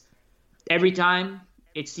because every time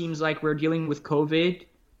it seems like we're dealing with COVID,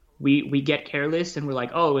 we get careless and we're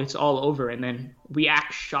like, oh, it's all over. And then we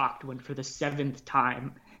act shocked when for the 7th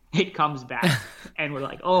time it comes back and we're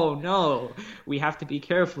like, oh no, we have to be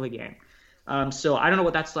careful again. So I don't know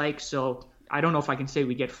what that's like. So I don't know if I can say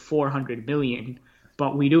we get 400 million,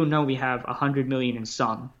 but we do know we have 100 million in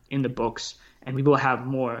sum in the books, and we will have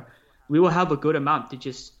more. We will have a good amount to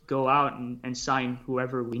just go out and sign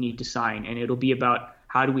whoever we need to sign, and it'll be about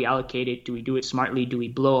how do we allocate it? Do we do it smartly? Do we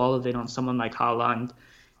blow all of it on someone like Haaland?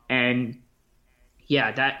 And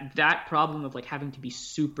yeah, that problem of like having to be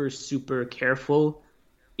super, super careful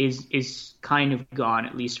is kind of gone,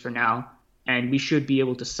 at least for now. And we should be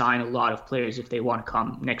able to sign a lot of players if they want to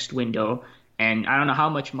come next window. And I don't know how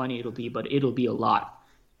much money it'll be, but it'll be a lot.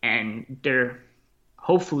 And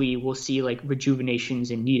hopefully we'll see like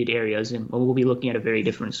rejuvenations in needed areas, and we'll be looking at a very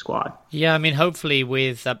different squad. Yeah, I mean, hopefully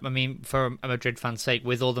for a Madrid fan's sake,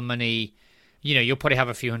 with all the money, you'll probably have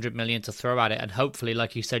a few 100 million to throw at it. And hopefully,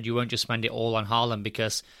 like you said, you won't just spend it all on Haaland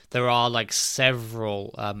because there are like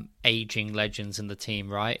several aging legends in the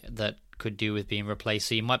team, right, that could do with being replaced.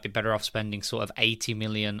 So you might be better off spending sort of 80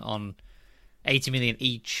 million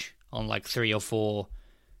each on like 3 or 4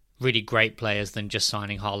 really great players than just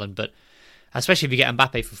signing Haaland. But especially if you get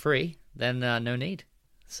Mbappe for free, then no need.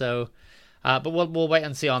 So, but we'll wait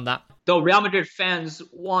and see on that. Though Real Madrid fans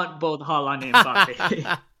want both Haaland and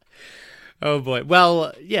Mbappe. Oh boy.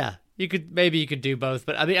 Well, yeah, you could do both.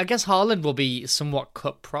 But I mean, I guess Haaland will be somewhat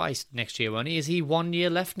cut priced next year, won't he? Is he 1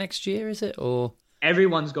 year left next year? Is it or?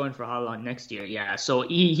 Everyone's going for Haaland next year, yeah. So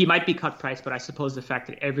he might be cut price, but I suppose the fact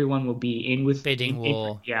that everyone will be in with bidding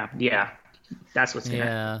war. Yeah, that's what's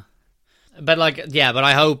gonna happen. But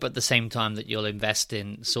I hope at the same time that you'll invest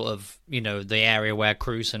in sort of the area where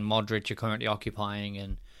Kroos and Modric are currently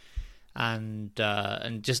occupying,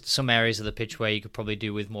 and just some areas of the pitch where you could probably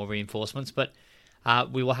do with more reinforcements. But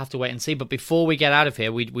we will have to wait and see. But before we get out of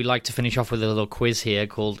here, we like to finish off with a little quiz here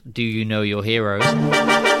called "Do You Know Your Heroes?"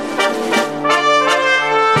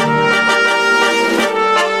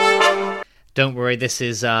 Don't worry, this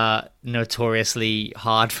is notoriously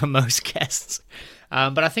hard for most guests.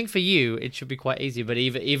 But I think for you, it should be quite easy. But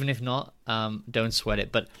even if not, don't sweat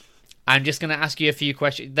it. But I'm just going to ask you a few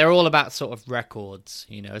questions. They're all about sort of records,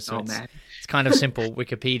 So it's kind of simple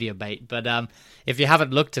Wikipedia bait. But if you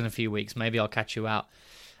haven't looked in a few weeks, maybe I'll catch you out.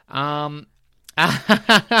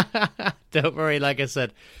 Don't worry, like I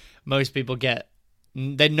said, most people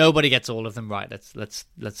nobody gets all of them right. Let's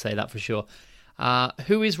say that for sure.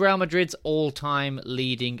 Who is Real Madrid's all-time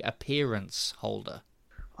leading appearance holder?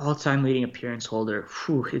 All-time leading appearance holder.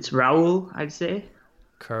 It's Raul, I'd say.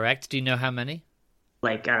 Correct. Do you know how many?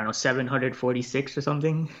 Like, I don't know, 746 or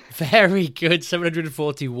something? Very good.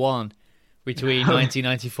 741 between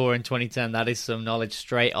 1994 and 2010. That is some knowledge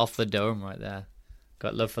straight off the dome right there.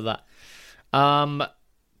 Got love for that.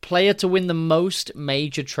 Player to win the most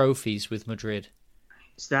major trophies with Madrid.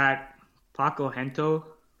 Is that Paco Gento?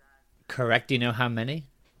 Correct. Do you know how many?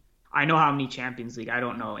 I know how many Champions League. I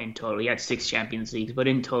don't know in total. He had 6 Champions Leagues, but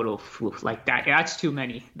in total, like that's too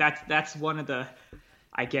many. That's one of the,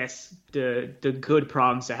 I guess, the good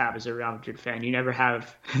problems to have as a Real Madrid fan. You never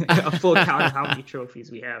have a full count of how many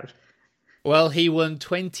trophies we have. Well, he won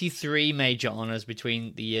 23 major honors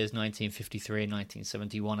between the years 1953 and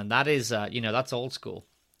 1971, and that is, that's old school.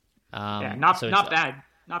 Not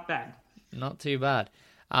bad. Not too bad.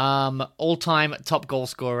 All-time top goal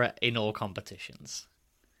scorer in all competitions.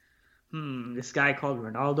 This guy called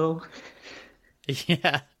Ronaldo.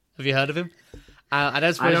 Yeah. Have you heard of him? I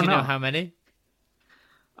don't suppose you know how many?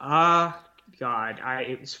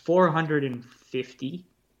 It was 450.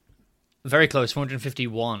 Very close,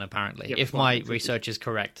 451 apparently. Yep, if my research is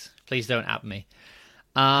correct. Please don't at me.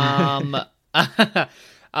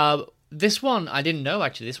 This one, I didn't know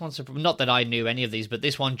actually. This one, not that I knew any of these, but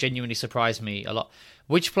this one genuinely surprised me a lot.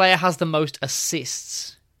 Which player has the most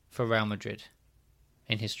assists for Real Madrid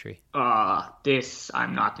in history? This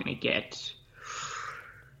I'm not going to get.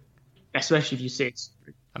 Especially if you say it's...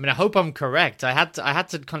 I mean, I hope I'm correct. I had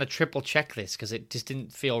to kind of triple check this because it just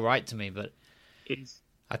didn't feel right to me, but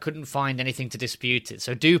I couldn't find anything to dispute it.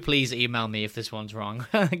 So do please email me if this one's wrong.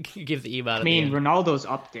 Give the email. I mean, Ronaldo's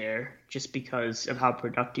up there just because of how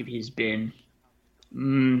productive he's been.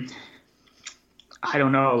 I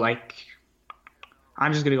don't know. Like,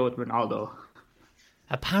 I'm just gonna go with Ronaldo.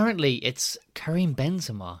 Apparently, it's Karim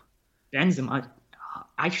Benzema. Benzema.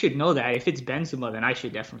 I should know that. If it's Benzema, then I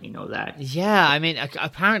should definitely know that. Yeah, I mean,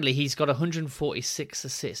 apparently he's got 146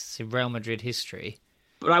 assists in Real Madrid history.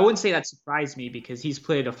 But I wouldn't say that surprised me because he's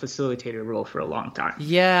played a facilitator role for a long time.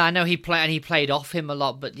 Yeah, I know he played off him a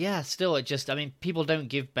lot, but yeah, still, people don't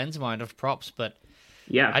give Benzema enough props, but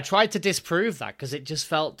yeah, I tried to disprove that because it just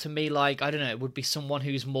felt to me like, I don't know, it would be someone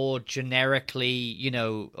who's more generically,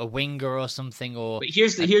 a winger or something. But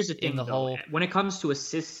here's the thing, though. When it comes to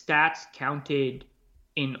assist stats counted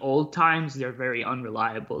in old times, they're very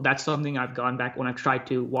unreliable. That's something I've gone back when I've tried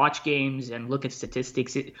to watch games and look at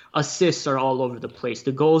statistics. Assists are all over the place.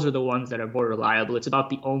 The goals are the ones that are more reliable. It's about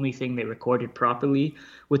the only thing they recorded properly.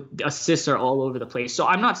 With assists are all over the place. So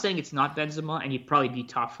I'm not saying it's not Benzema, and he'd probably be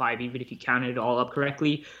top 5 even if you counted it all up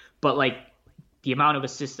correctly. But like the amount of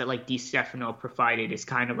assists that like Di Stefano provided is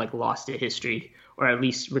kind of like lost to history, or at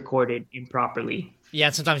least recorded improperly. Yeah,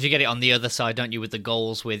 and sometimes you get it on the other side, don't you, with the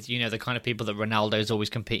goals, with, the kind of people that Ronaldo's always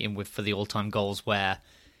competing with for the all-time goals where,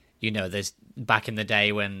 there's back in the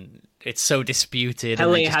day when it's so disputed.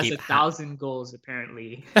 Pele has 1,000 goals,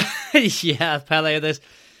 apparently. Yeah, Pele,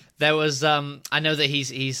 there was, I know that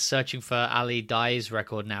he's searching for Ali Dai's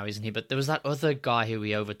record now, isn't he? But there was that other guy who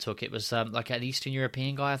he overtook. It was like an Eastern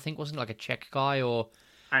European guy, I think, wasn't it? Like a Czech guy or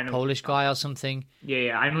Polish guy or something.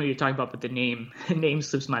 Yeah, I know what you're talking about, but the name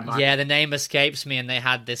slips my mind. Yeah, the name escapes me, and they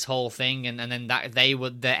had this whole thing, and then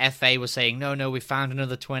the FA was saying, no, we found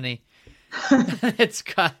another 20. It's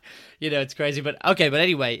crazy, but okay. But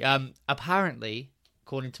anyway, apparently,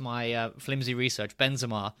 according to my flimsy research,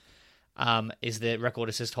 Benzema is the record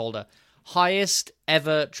assist holder, highest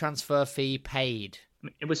ever transfer fee paid.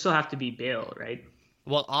 It would still have to be Bale, right?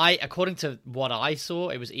 Well, according to what I saw,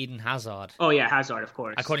 it was Eden Hazard. Oh yeah, Hazard, of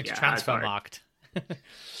course. According to Transfermarkt.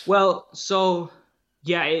 Well, so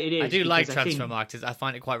yeah, it is. I do like Transfermarkt. I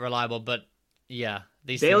find it quite reliable, but yeah,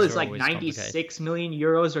 Bale is like 96 million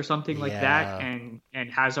euros or something like that, and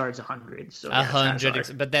Hazard's 100. So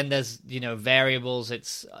 100, but then there's variables.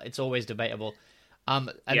 It's always debatable.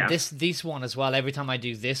 This one as well. Every time I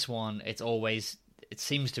do this one, it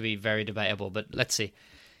seems to be very debatable. But let's see.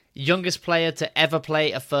 Youngest player to ever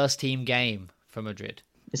play a first-team game for Madrid.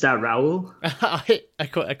 Is that Raul?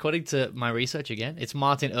 According to my research again, it's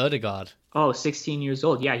Martin Ødegaard. Oh, 16 years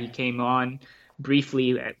old. Yeah, he came on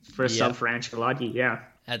briefly for sub for Ancelotti, yeah.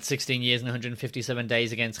 At 16 years and 157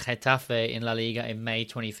 days against Getafe in La Liga in May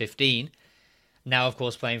 2015. Now, of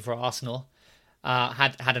course, playing for Arsenal.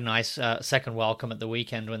 Had a nice second welcome at the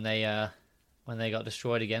weekend when they got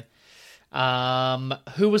destroyed again.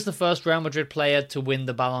 Who was the first Real Madrid player to win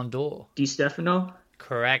the Ballon d'Or? Di Stefano?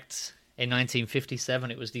 Correct. In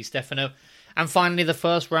 1957, it was Di Stefano. And finally, the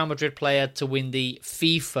first Real Madrid player to win the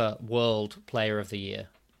FIFA World Player of the Year.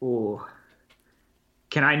 Ooh.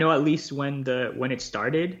 Can I know at least when it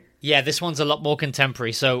started? Yeah, this one's a lot more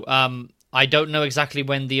contemporary. So, I don't know exactly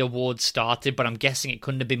when the award started, but I'm guessing it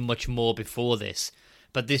couldn't have been much more before this.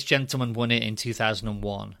 But this gentleman won it in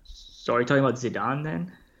 2001. So are you talking about Zidane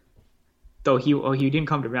then? Though he didn't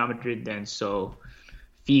come to Real Madrid then, so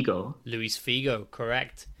Figo. Luis Figo,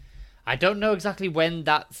 correct. I don't know exactly when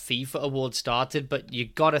that FIFA award started, but you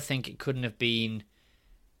got to think it couldn't have been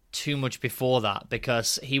too much before that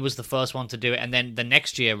because he was the first one to do it. And then the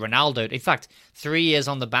next year, Ronaldo. In fact, 3 years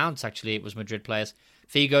on the bounce, actually, it was Madrid players.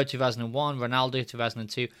 Figo, 2001, Ronaldo,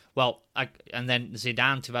 2002. Well, and then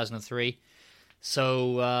Zidane, 2003.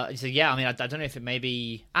 So yeah, I mean, I don't know if it may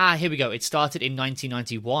be... here we go. It started in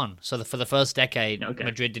 1991. So for the first decade,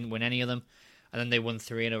 Madrid didn't win any of them. And then they won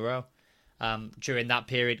 3 in a row. During that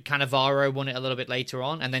period, Cannavaro won it a little bit later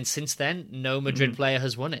on. And then since then, no Madrid player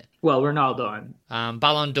has won it. Well, Ronaldo.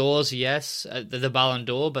 Ballon d'Ors, yes. The Ballon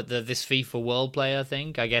d'Or, but this FIFA World Player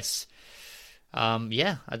thing, I guess...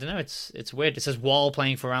 yeah, I don't know. It's weird. It says while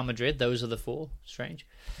playing for Real Madrid, those are the 4. Strange.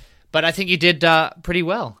 But I think you did pretty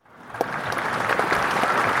well.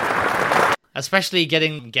 Especially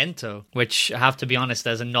getting Gento, which I have to be honest,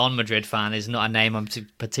 as a non-Madrid fan, is not a name I'm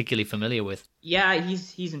particularly familiar with. Yeah,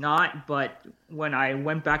 he's not, but when I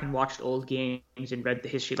went back and watched old games and read the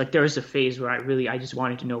history, like there was a phase where I just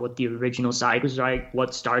wanted to know what the original side was like,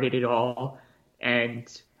 what started it all, and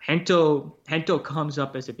Gento comes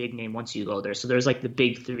up as a big name once you go there. So there's like the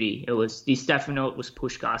big 3. It was Di Stefano, it was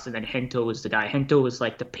Puskás, and then Gento was the guy. Gento was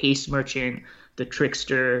like the pace merchant, the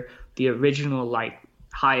trickster, the original like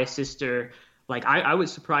high assister. Like I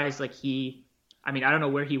was surprised like he I mean, I don't know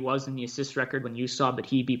where he was in the assist record when you saw, but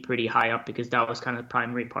he'd be pretty high up because that was kind of the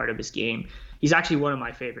primary part of his game. He's actually one of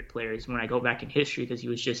my favorite players when I go back in history because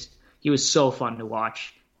he was so fun to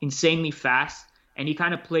watch, insanely fast, and he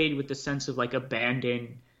kind of played with the sense of like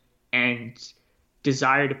abandon and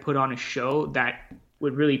desire to put on a show that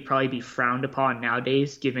would really probably be frowned upon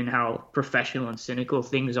nowadays, given how professional and cynical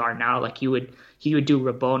things are now. Like he would do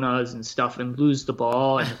Rabonas and stuff and lose the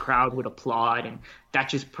ball, and the crowd would applaud, and that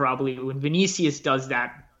just probably when Vinicius does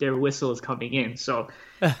that, their whistle is coming in. So,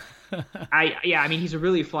 I mean, he's a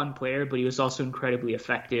really fun player, but he was also incredibly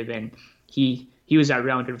effective, and he was at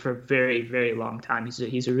Real Madrid for a very, very long time.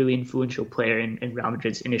 He's a really influential player in Real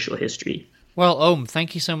Madrid's initial history. Well,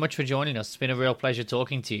 thank you so much for joining us. It's been a real pleasure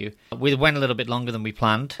talking to you. We went a little bit longer than we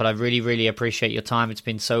planned, but I really, really appreciate your time. It's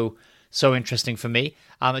been so interesting for me.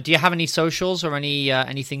 Do you have any socials or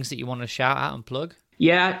any things that you want to shout out and plug?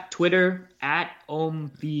 Yeah, Twitter at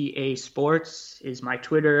OMVA Sports is my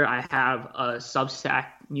Twitter. I have a Substack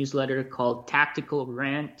newsletter called Tactical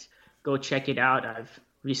Rant. Go check it out. I've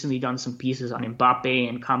recently done some pieces on Mbappe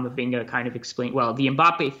and Camavinga, kind of explain. Well, the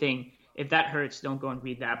Mbappe thing, if that hurts, don't go and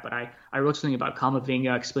read that. But I wrote something about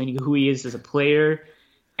Camavinga, explaining who he is as a player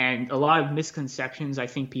and a lot of misconceptions I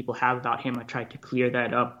think people have about him. I tried to clear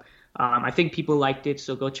that up. I think people liked it,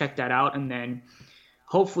 so go check that out. And then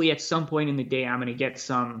hopefully at some point in the day, I'm going to get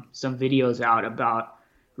some videos out about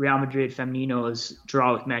Real Madrid Femeninos'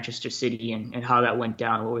 draw with Manchester City and how that went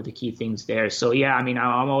down, what were the key things there. So yeah, I mean,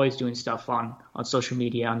 I'm always doing stuff on social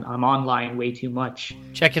media. I'm online way too much.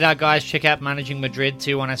 Check it out, guys. Check out Managing Madrid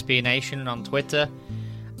 2 on SB Nation and on Twitter.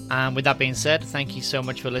 And with that being said, thank you so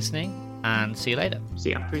much for listening, and see you later.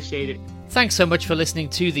 See ya. Appreciate it. Thanks so much for listening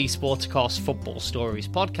to the Sporticos Football Stories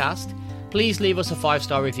podcast. Please leave us a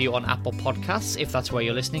 5-star review on Apple Podcasts if that's where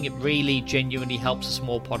you're listening. It really genuinely helps a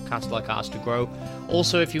small podcast like ours to grow.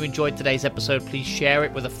 Also, if you enjoyed today's episode, please share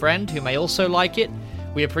it with a friend who may also like it.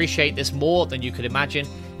 We appreciate this more than you could imagine.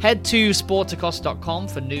 Head to sporticos.com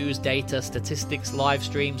for news, data, statistics, live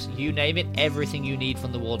streams, you name it, everything you need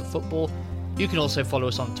from the world of football. You can also follow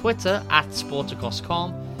us on Twitter at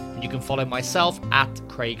sporticos.com, and you can follow myself at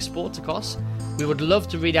Craig Sporticos. We would love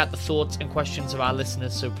to read out the thoughts and questions of our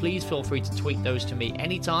listeners, so please feel free to tweet those to me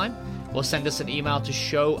anytime or send us an email to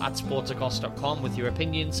show@sporticos.com with your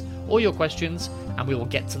opinions or your questions, and we will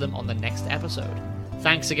get to them on the next episode.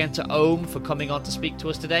 Thanks again to Ohm for coming on to speak to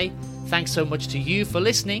us today. Thanks so much to you for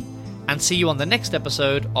listening, and see you on the next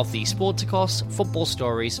episode of the Sporticos Football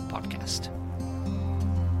Stories podcast.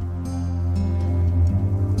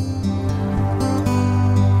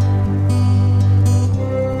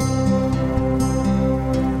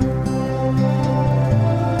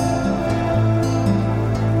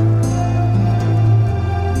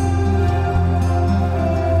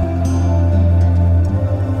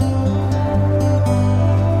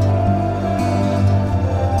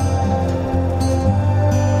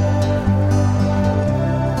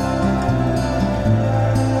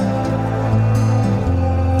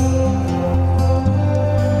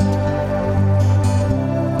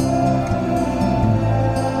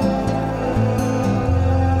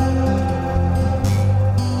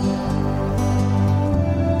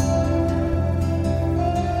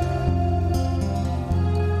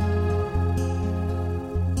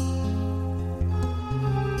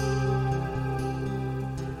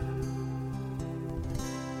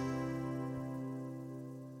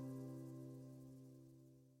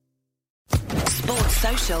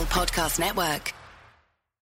 Social Podcast Network.